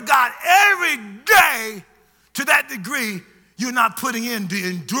Word of God every day to that degree, you're not putting in the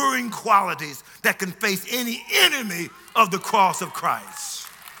enduring qualities that can face any enemy of the cross of Christ.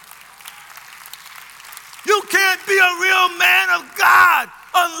 You can't be a real man of God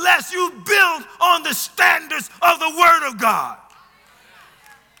unless you build on the standards of the Word of God.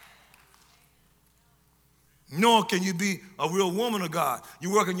 Nor can you be a real woman of God.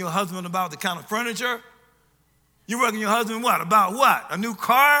 You're working your husband about the kind of furniture. You're working your husband what? About what? A new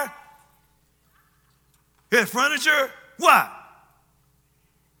car? His furniture? What?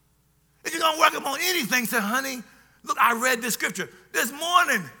 If you're going to work him on anything, say, honey, look, I read this scripture. This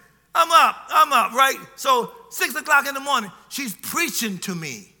morning, I'm up, right? So 6 o'clock in the morning, she's preaching to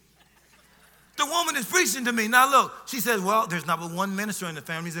me. The woman is preaching to me. Now look, she says, well, there's not but one minister in the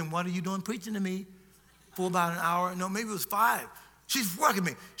family. And what are you doing preaching to me? For about an hour. No, maybe it was 5. She's working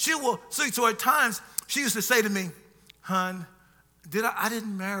me. So at times, she used to say to me, hon, I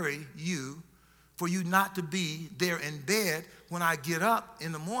didn't marry you for you not to be there in bed when I get up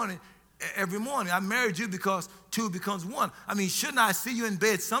in the morning, every morning. I married you because 2 becomes 1. I mean, shouldn't I see you in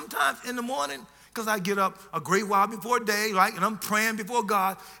bed sometimes in the morning? Because I get up a great while before day, right? And I'm praying before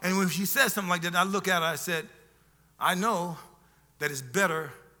God. And when she says something like that, I look at her, I said, I know that it's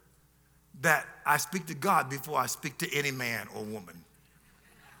better that I speak to God before I speak to any man or woman.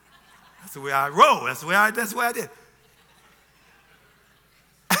 That's the way I roll. That's the way I did.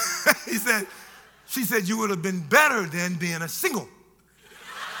 She said, you would have been better than being a single.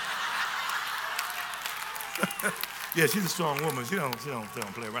 Yeah, she's a strong woman. She don't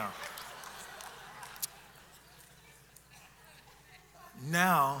play around.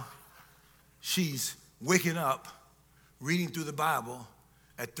 Now, she's waking up, reading through the Bible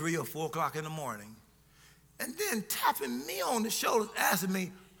at 3 or 4 o'clock in the morning, and then tapping me on the shoulder, asking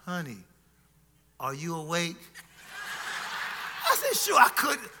me, honey, are you awake? I said, sure, I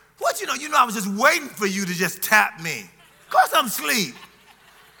could. What, you know, I was just waiting for you to just tap me. Of course I'm asleep.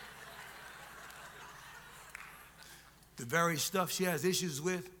 The very stuff she has issues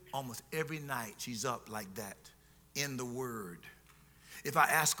with, almost every night she's up like that in the Word. If I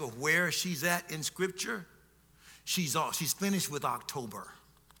ask her where she's at in Scripture, she's finished with October.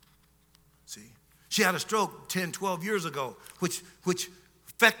 See? She had a stroke 10, 12 years ago, which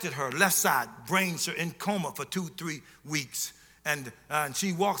affected her left side, brain in coma for 2-3 weeks. And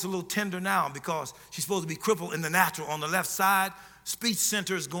she walks a little tender now because she's supposed to be crippled in the natural on the left side, speech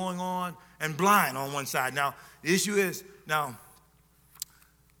centers going on, and blind on one side. Now, the issue is,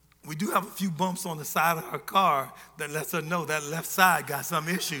 we do have a few bumps on the side of her car that lets her know that left side got some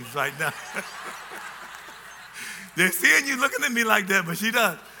issues right now. They're seeing you looking at me like that, but she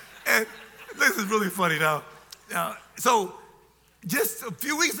does. And this is really funny now. So just a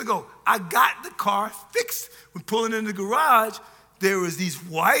few weeks ago, I got the car fixed. We're pulling in the garage. There was these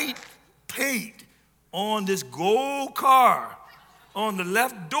white paint on this gold car on the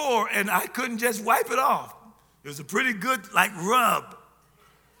left door, and I couldn't just wipe it off. It was a pretty good, rub.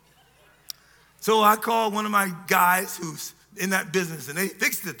 So I called one of my guys who's in that business, and they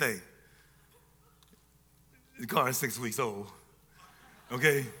fixed the thing. The car is 6 weeks old,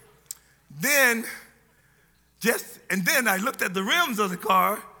 okay? Then I looked at the rims of the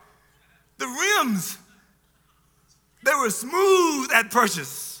car. The rims, they were smooth at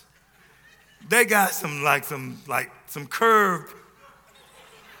purchase. They got some curved.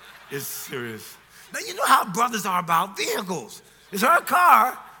 It's serious. Now, you know how brothers are about vehicles. It's her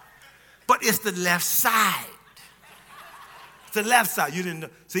car, but it's the left side. It's the left side. You didn't know.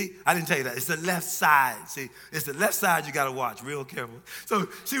 See, I didn't tell you that. It's the left side. See, it's the left side you got to watch real careful. So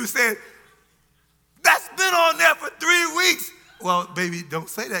she was saying, that's been on there for 3 weeks. Well, baby, don't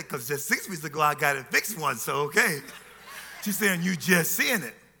say that because just 6 weeks ago I got it fixed once, so okay. She's saying, you just seeing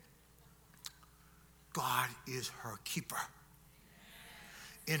it. God is her keeper.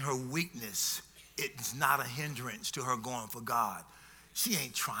 In her weakness, it's not a hindrance to her going for God. She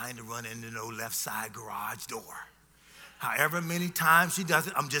ain't trying to run into no left side garage door. However many times she does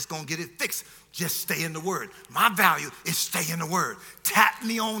it, I'm just going to get it fixed. Just stay in the Word. My value is stay in the Word. Tap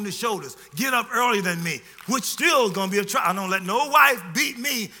me on the shoulders. Get up earlier than me, which still is going to be a trial. I don't let no wife beat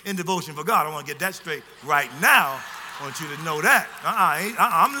me in devotion for God. I want to get that straight right now. I want you to know that.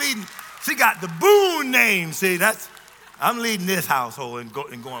 I'm leading. She got the Boone name. See, I'm leading this household and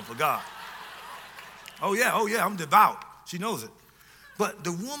going for God. Oh, yeah, I'm devout. She knows it. But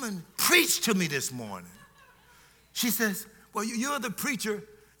the woman preached to me this morning. She says, well, you're the preacher.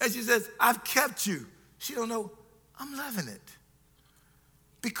 And she says, I've kept you. She don't know, I'm loving it.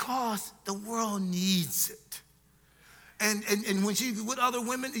 Because the world needs it. And when she's with other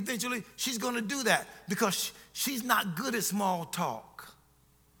women, eventually she's going to do that because she's not good at small talk.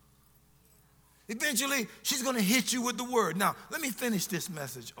 Eventually, she's going to hit you with the word. Now, let me finish this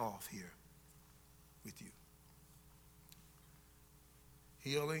message off here with you.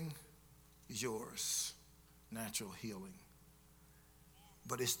 Healing is yours, natural healing.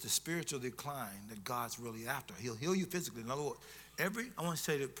 But it's the spiritual decline that God's really after. He'll heal you physically. In other words, I want to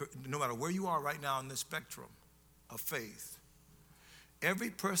say that no matter where you are right now in this spectrum of faith, every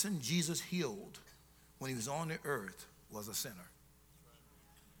person Jesus healed when he was on the earth was a sinner.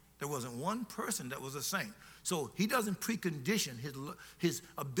 There wasn't one person that was a saint. So he doesn't precondition his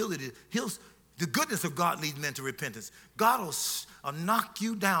ability. The goodness of God leads men to repentance. God will knock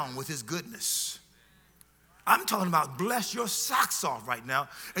you down with his goodness. I'm talking about bless your socks off right now,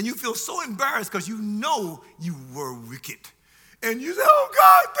 and you feel so embarrassed because you know you were wicked. And you say, oh,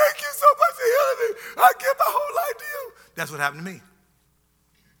 God, thank you so much for healing me. I give my whole life to you. That's what happened to me.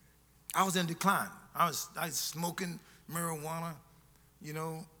 I was in decline. I was smoking marijuana, you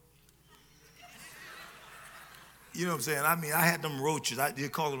know. You know what I'm saying? I mean, I had them roaches. You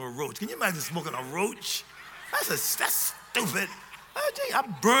call them a roach. Can you imagine smoking a roach? That's stupid.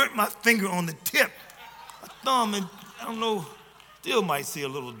 I burnt my finger on the tip. My thumb, and I don't know, still might see a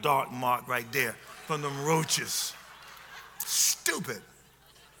little dark mark right there from them roaches. Stupid.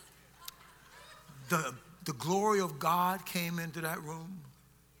 The glory of God came into that room.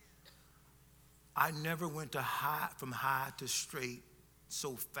 I never went from high to straight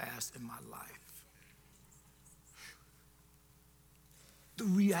so fast in my life. The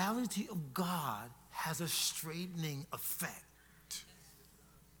reality of God has a straightening effect.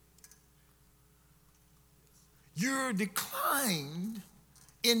 You're declined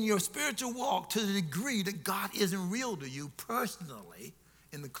in your spiritual walk to the degree that God isn't real to you personally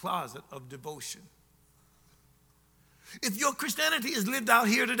in the closet of devotion. If your Christianity is lived out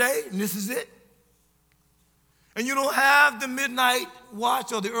here today, and this is it, and you don't have the midnight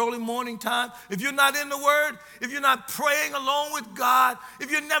watch or the early morning time, if you're not in the Word, if you're not praying alone with God,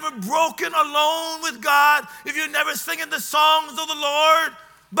 if you're never broken alone with God, if you're never singing the songs of the Lord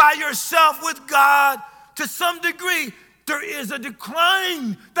by yourself with God, to some degree, there is a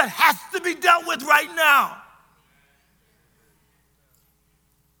decline that has to be dealt with right now.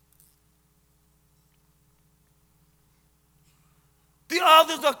 The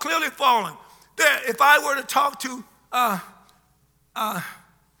others are clearly falling. If I were to talk to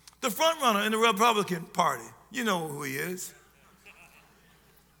the front runner in the Republican Party, you know who he is,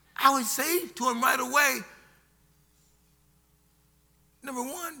 I would say to him right away, number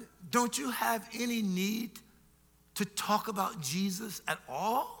one, don't you have any need to talk about Jesus at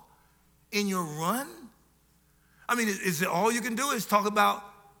all in your run? I mean, is it all you can do is talk about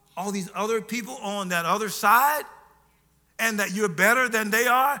all these other people on that other side? And that you're better than they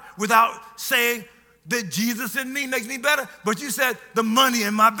are without saying that Jesus in me makes me better. But you said the money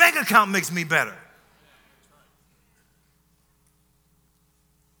in my bank account makes me better.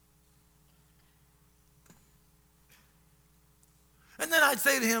 And then I'd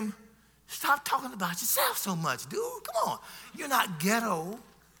say to him, stop talking about yourself so much, dude. Come on. You're not ghetto.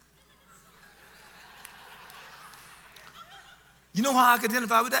 You know how I can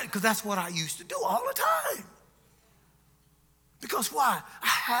identify with that? Because that's what I used to do all the time. Because why? I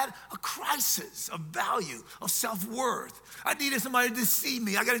had a crisis of value, of self-worth. I needed somebody to see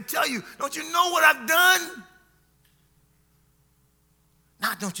me. I got to tell you, don't you know what I've done?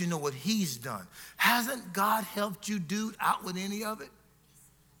 Not don't you know what he's done. Hasn't God helped you, dude, out with any of it?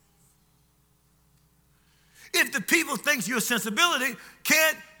 If the people think you're sensibility,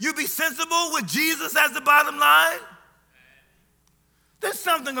 can't you be sensible with Jesus as the bottom line? There's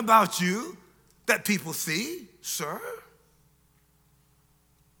something about you that people see, sir.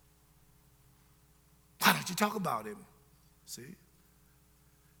 Why don't you talk about him? See?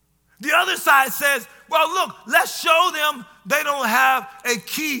 The other side says, well, look, let's show them they don't have a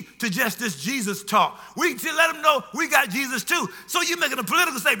key to just this Jesus talk. We can let them know we got Jesus too. So you're making a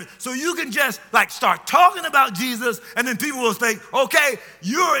political statement. So you can just start talking about Jesus and then people will think, okay,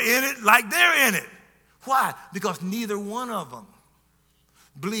 you're in it like they're in it. Why? Because neither one of them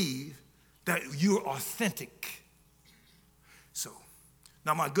believe that you're authentic. So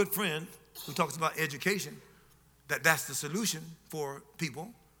now my good friend who talks about education, that's the solution for people.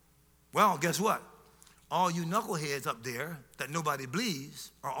 Well, guess what? All you knuckleheads up there that nobody believes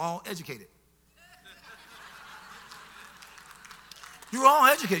are all educated. You're all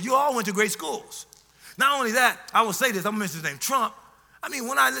educated. You all went to great schools. Not only that, I will say this, I'm going to mention his name, Trump. I mean,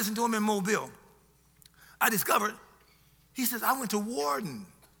 when I listened to him in Mobile, I discovered, he says, I went to Wharton.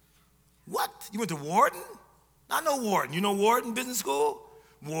 What? You went to Wharton? I know Wharton. You know Wharton Business School?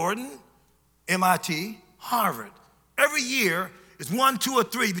 Wharton, MIT, Harvard. Every year, it's 1, 2, or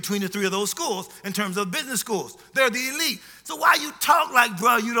 3 between the 3 of those schools in terms of business schools. They're the elite. So why you talk like,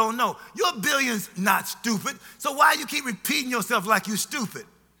 bro, you don't know? Your billion's not stupid. So why you keep repeating yourself like you stupid?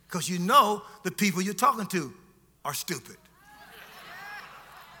 Because you know the people you're talking to are stupid.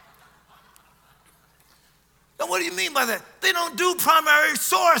 Now, what do you mean by that? They don't do primary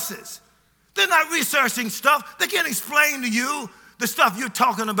sources. They're not researching stuff. They can't explain to you the stuff you're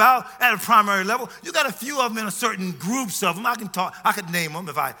talking about at a primary level. You got a few of them in a certain groups of them. I could name them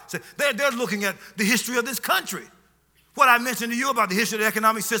if I say. They're looking at the history of this country. What I mentioned to you about the history of the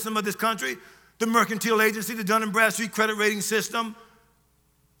economic system of this country, the mercantile agency, the Dun & Bradstreet credit rating system.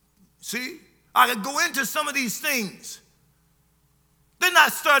 See? I could go into some of these things. They're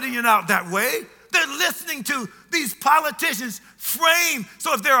not studying it out that way. They're listening to these politicians frame.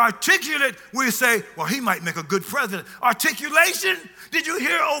 So if they're articulate, we say, well, he might make a good president. Articulation? Did you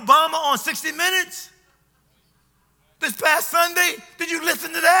hear Obama on 60 Minutes this past Sunday? Did you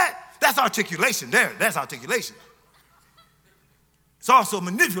listen to that? That's articulation there. That's articulation. It's also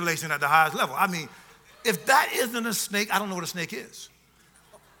manipulation at the highest level. I mean, if that isn't a snake, I don't know what a snake is.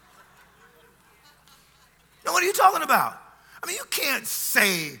 Now, what are you talking about? I mean, you can't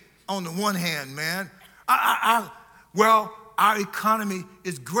say on the one hand, man, well, our economy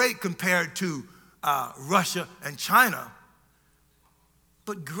is great compared to Russia and China,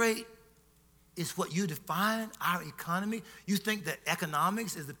 but great is what you define our economy? You think that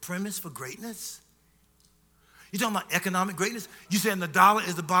economics is the premise for greatness? You talking about economic greatness? You saying the dollar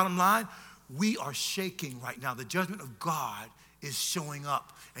is the bottom line? We are shaking right now. The judgment of God is showing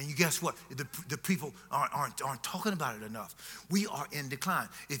up. And you guess what? The people aren't talking about it enough. We are in decline.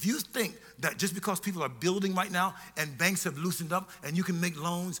 If you think that just because people are building right now and banks have loosened up and you can make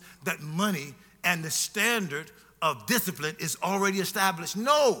loans, that money and the standard of discipline is already established.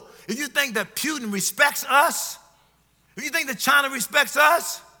 No. If you think that Putin respects us, if you think that China respects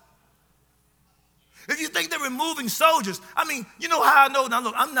us, if you think they're removing soldiers, I mean, you know how I know? Now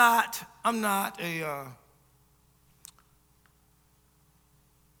look, I'm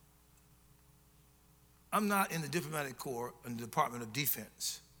not in the diplomatic corps in the Department of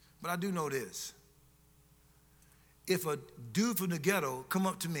Defense, but I do know this. If a dude from the ghetto come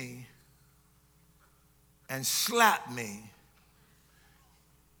up to me and slap me,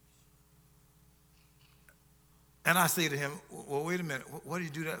 and I say to him, well, wait a minute, what do you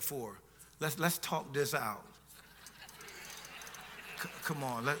do that for? Let's talk this out. Come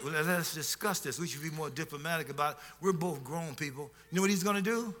on, let's discuss this. We should be more diplomatic about it. We're both grown people. You know what he's gonna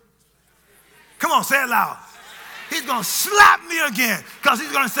do? Come on, say it loud. He's going to slap me again because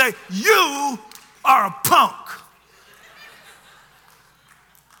he's going to say, you are a punk.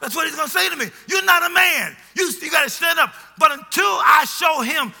 That's what he's going to say to me. You're not a man. You got to stand up. But until I show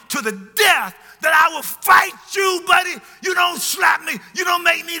him to the death that I will fight you, buddy, you don't slap me. You don't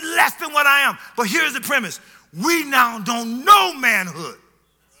make me less than what I am. But here's the premise. We now don't know manhood.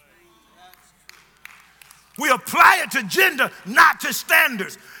 We apply it to gender, not to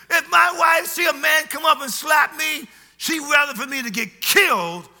standards. If my wife see a man come up and slap me, she'd rather for me to get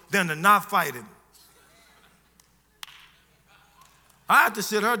killed than to not fight him. I have to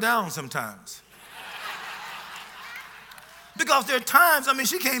sit her down sometimes. Because there are times, I mean,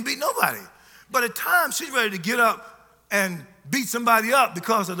 she can't beat nobody. But at times, she's ready to get up and beat somebody up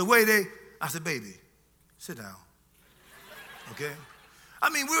because of the way I said, baby, sit down. Okay? I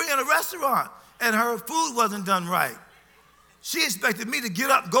mean, we were in a restaurant and her food wasn't done right. She expected me to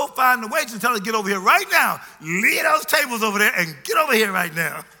get up, go find the waitress and tell her to get over here right now. Leave those tables over there and get over here right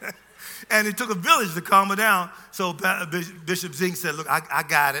now. And it took a village to calm her down. So Bishop Zink said, look, I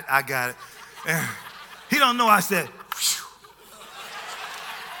got it. And he don't know I said, phew.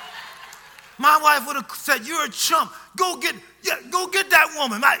 My wife would have said, you're a chump. Go get that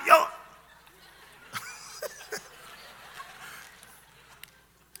woman.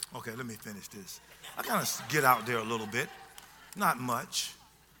 Okay, let me finish this. I kind of get out there a little bit. Not much.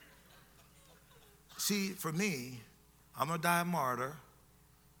 See, for me, I'm going to die a martyr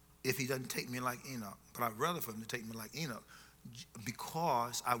if he doesn't take me like Enoch. But I'd rather for him to take me like Enoch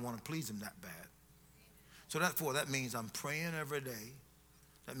because I want to please him that bad. So therefore, that means I'm praying every day.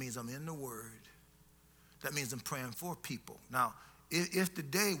 That means I'm in the Word. That means I'm praying for people. Now, if the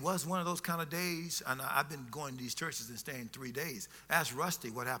day was one of those kind of days, and I've been going to these churches and staying 3 days, ask Rusty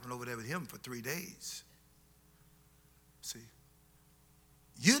what happened over there with him for 3 days. See?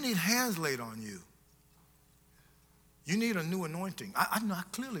 You need hands laid on you. You need a new anointing. I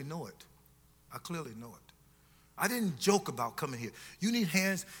clearly know it. I didn't joke about coming here. You need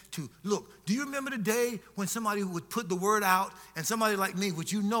hands to look. Do you remember the day when somebody would put the word out and somebody like me,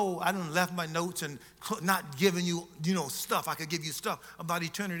 which you know I done left my notes and not giving you, stuff. I could give you stuff about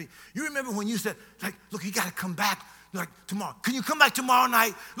eternity. You remember when you said, like, look, you got to come back like tomorrow. Can you come back tomorrow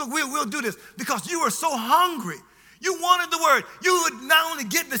night? Look, we'll do this because you were so hungry. You wanted the word. You would not only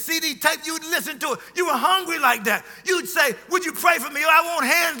get the CD tape, you would listen to it. You were hungry like that. You'd say, would you pray for me? I want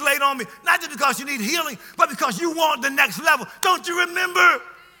hands laid on me. Not just because you need healing, but because you want the next level. Don't you remember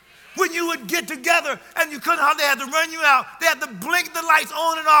when you would get together and you couldn't hardly have to run you out? They had to blink the lights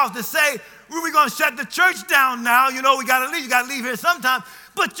on and off to say, we're going to shut the church down now. We got to leave. You got to leave here sometime.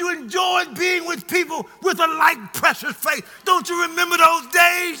 But you enjoyed being with people with a like precious faith. Don't you remember those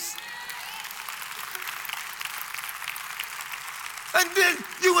days? And then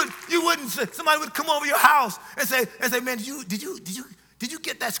you wouldn't say, somebody would come over your house and say, man, did you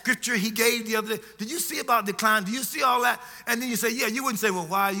get that scripture he gave the other day? Did you see about decline? Do you see all that? And then you say, yeah. You wouldn't say, well,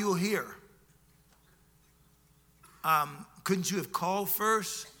 why are you here? Couldn't you have called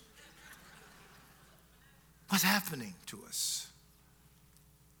first? What's happening to us?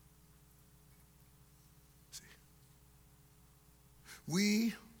 See,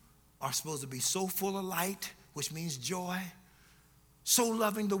 we are supposed to be so full of light, which means joy, so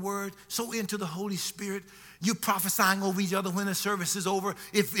loving the word, so into the Holy Spirit. You prophesying over each other when the service is over.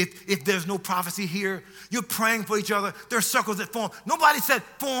 If there's no prophecy here, you're praying for each other. There are circles that form. Nobody said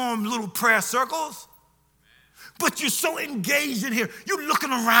form little prayer circles. But you're so engaged in here. You're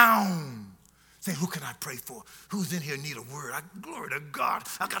looking around, saying, who can I pray for? Who's in here need a word? Glory to God.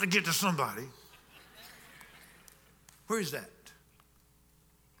 I got to get to somebody. Where is that?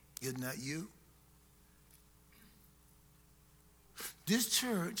 Isn't that you? This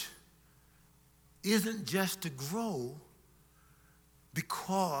church isn't just to grow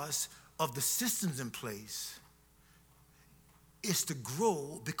because of the systems in place. It's to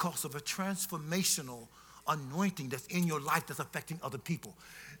grow because of a transformational anointing that's in your life that's affecting other people.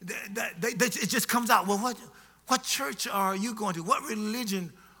 It just comes out. Well, what church are you going to? What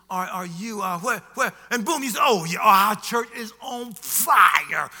religion are you? Where? And boom, you say, oh, yeah, our church is on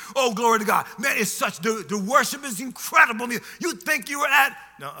fire. Oh, glory to God. Man, it's such, the worship is incredible. You think you were at,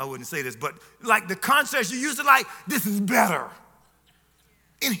 no, I wouldn't say this, but like the concerts you used to like, this is better.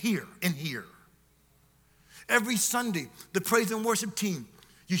 In here. Every Sunday, the praise and worship team,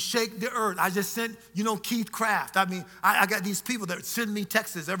 you shake the earth. I just sent, Keith Craft. I got these people that send me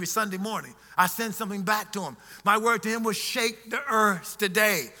texts every Sunday morning. I send something back to him. My word to him was shake the earth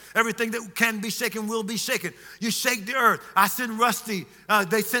today. Everything that can be shaken will be shaken. You shake the earth. I send Rusty.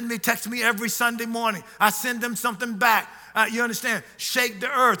 They send me, text me every Sunday morning. I send them something back. You understand? Shake the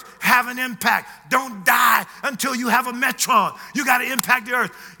earth. Have an impact. Don't die until you have a metron. You got to impact the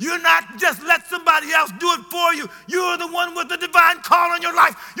earth. You're not just let somebody else do it for you. You're the one with the divine call on your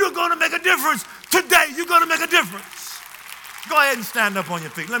life. You're going to make a difference. Today, you're going to make a difference. Go ahead and stand up on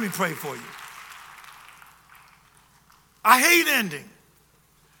your feet. Let me pray for you. I hate ending.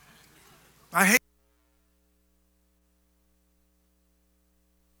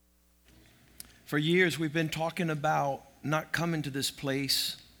 For years, we've been talking about not coming to this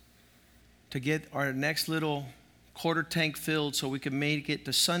place to get our next little quarter tank filled so we can make it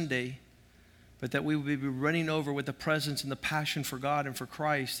to Sunday, but that we would be running over with the presence and the passion for God and for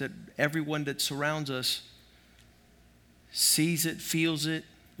Christ, that everyone that surrounds us sees it, feels it,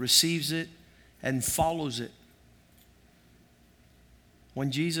 receives it, and follows it.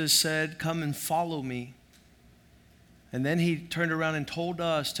 When Jesus said, come and follow me, and then he turned around and told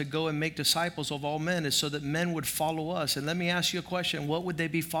us to go and make disciples of all men, is so that men would follow us. And let me ask you a question. What would they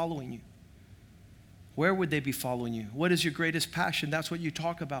be following you? Where would they be following you? What is your greatest passion? That's what you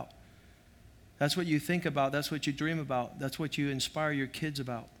talk about. That's what you think about. That's what you dream about. That's what you inspire your kids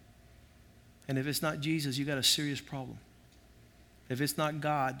about. And if it's not Jesus, you got a serious problem. If it's not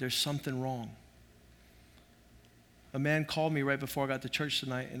God, there's something wrong. A man called me right before I got to church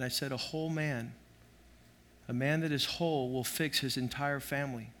tonight, and I said, a man that is whole will fix his entire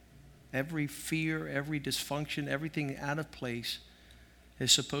family. Every fear, every dysfunction, everything out of place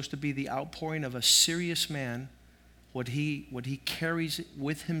is supposed to be the outpouring of a serious man. What he carries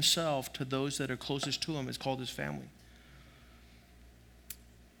with himself to those that are closest to him is called his family.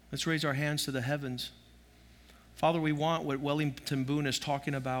 Let's raise our hands to the heavens. Father, we want what Wellington Boone is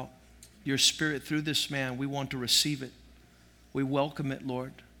talking about, your spirit through this man. We want to receive it. We welcome it,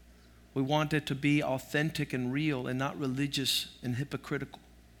 Lord. We want it to be authentic and real and not religious and hypocritical.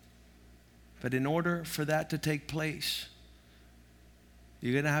 But in order for that to take place,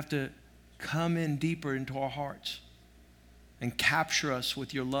 you're going to have to come in deeper into our hearts and capture us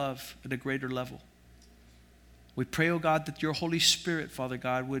with your love at a greater level. We pray, oh God, that your Holy Spirit, Father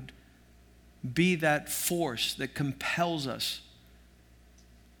God, would be that force that compels us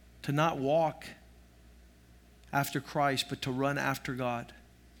to not walk after Christ, but to run after God,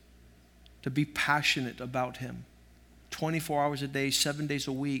 to be passionate about him 24 hours a day, 7 days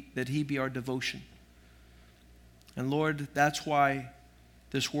a week, that he be our devotion. And Lord, that's why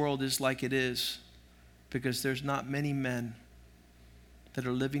this world is like it is, because there's not many men that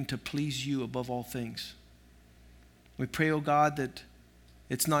are living to please you above all things. We pray, oh God, that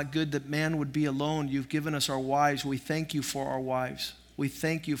it's not good that man would be alone. You've given us our wives. We thank you for our wives. We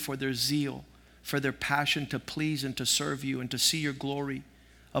thank you for their zeal, for their passion to please and to serve you and to see your glory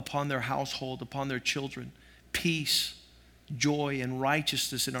upon their household, upon their children. Peace, joy, and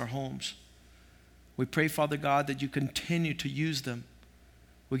righteousness in our homes. We pray, Father God, that you continue to use them.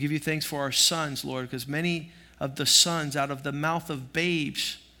 We give you thanks for our sons, Lord, because many of the sons out of the mouth of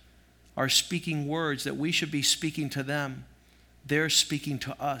babes are speaking words that we should be speaking to them. They're speaking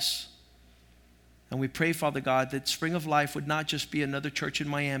to us. And we pray, Father God, that Spring of Life would not just be another church in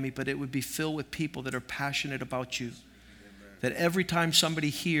Miami, but it would be filled with people that are passionate about you. Amen. That every time somebody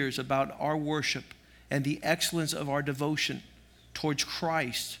hears about our worship and the excellence of our devotion towards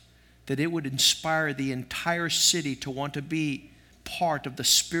Christ, that it would inspire the entire city to want to be part of the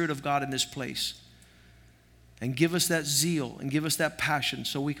Spirit of God in this place. And give us that zeal and give us that passion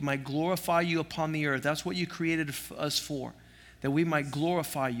so we might glorify you upon the earth. That's what you created us for, that we might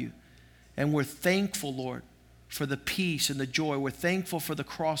glorify you. And we're thankful, Lord, for the peace and the joy. We're thankful for the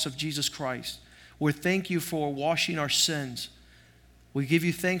cross of Jesus Christ. We thank you for washing our sins. We give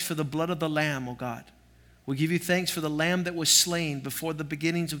you thanks for the blood of the Lamb, O God. We give you thanks for the Lamb that was slain before the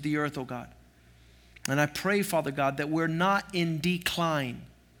beginnings of the earth, O God. And I pray, Father God, that we're not in decline,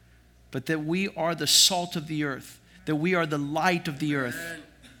 but that we are the salt of the earth, that we are the light of the earth,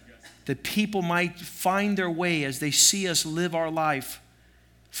 that people might find their way as they see us live our life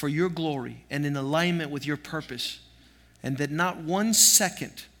for your glory and in alignment with your purpose, and that not 1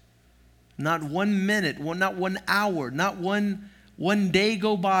 second, not 1 minute, not 1 hour, not one day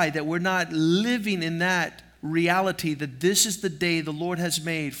go by that we're not living in that reality that this is the day the Lord has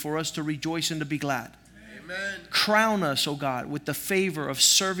made for us to rejoice and to be glad. Amen. Crown us, O God, with the favor of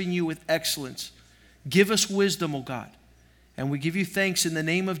serving you with excellence. Give us wisdom, O God. And we give you thanks in the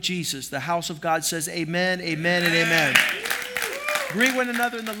name of Jesus. The house of God says amen, amen, and amen. Greet one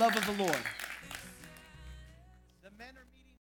another in the love of the Lord.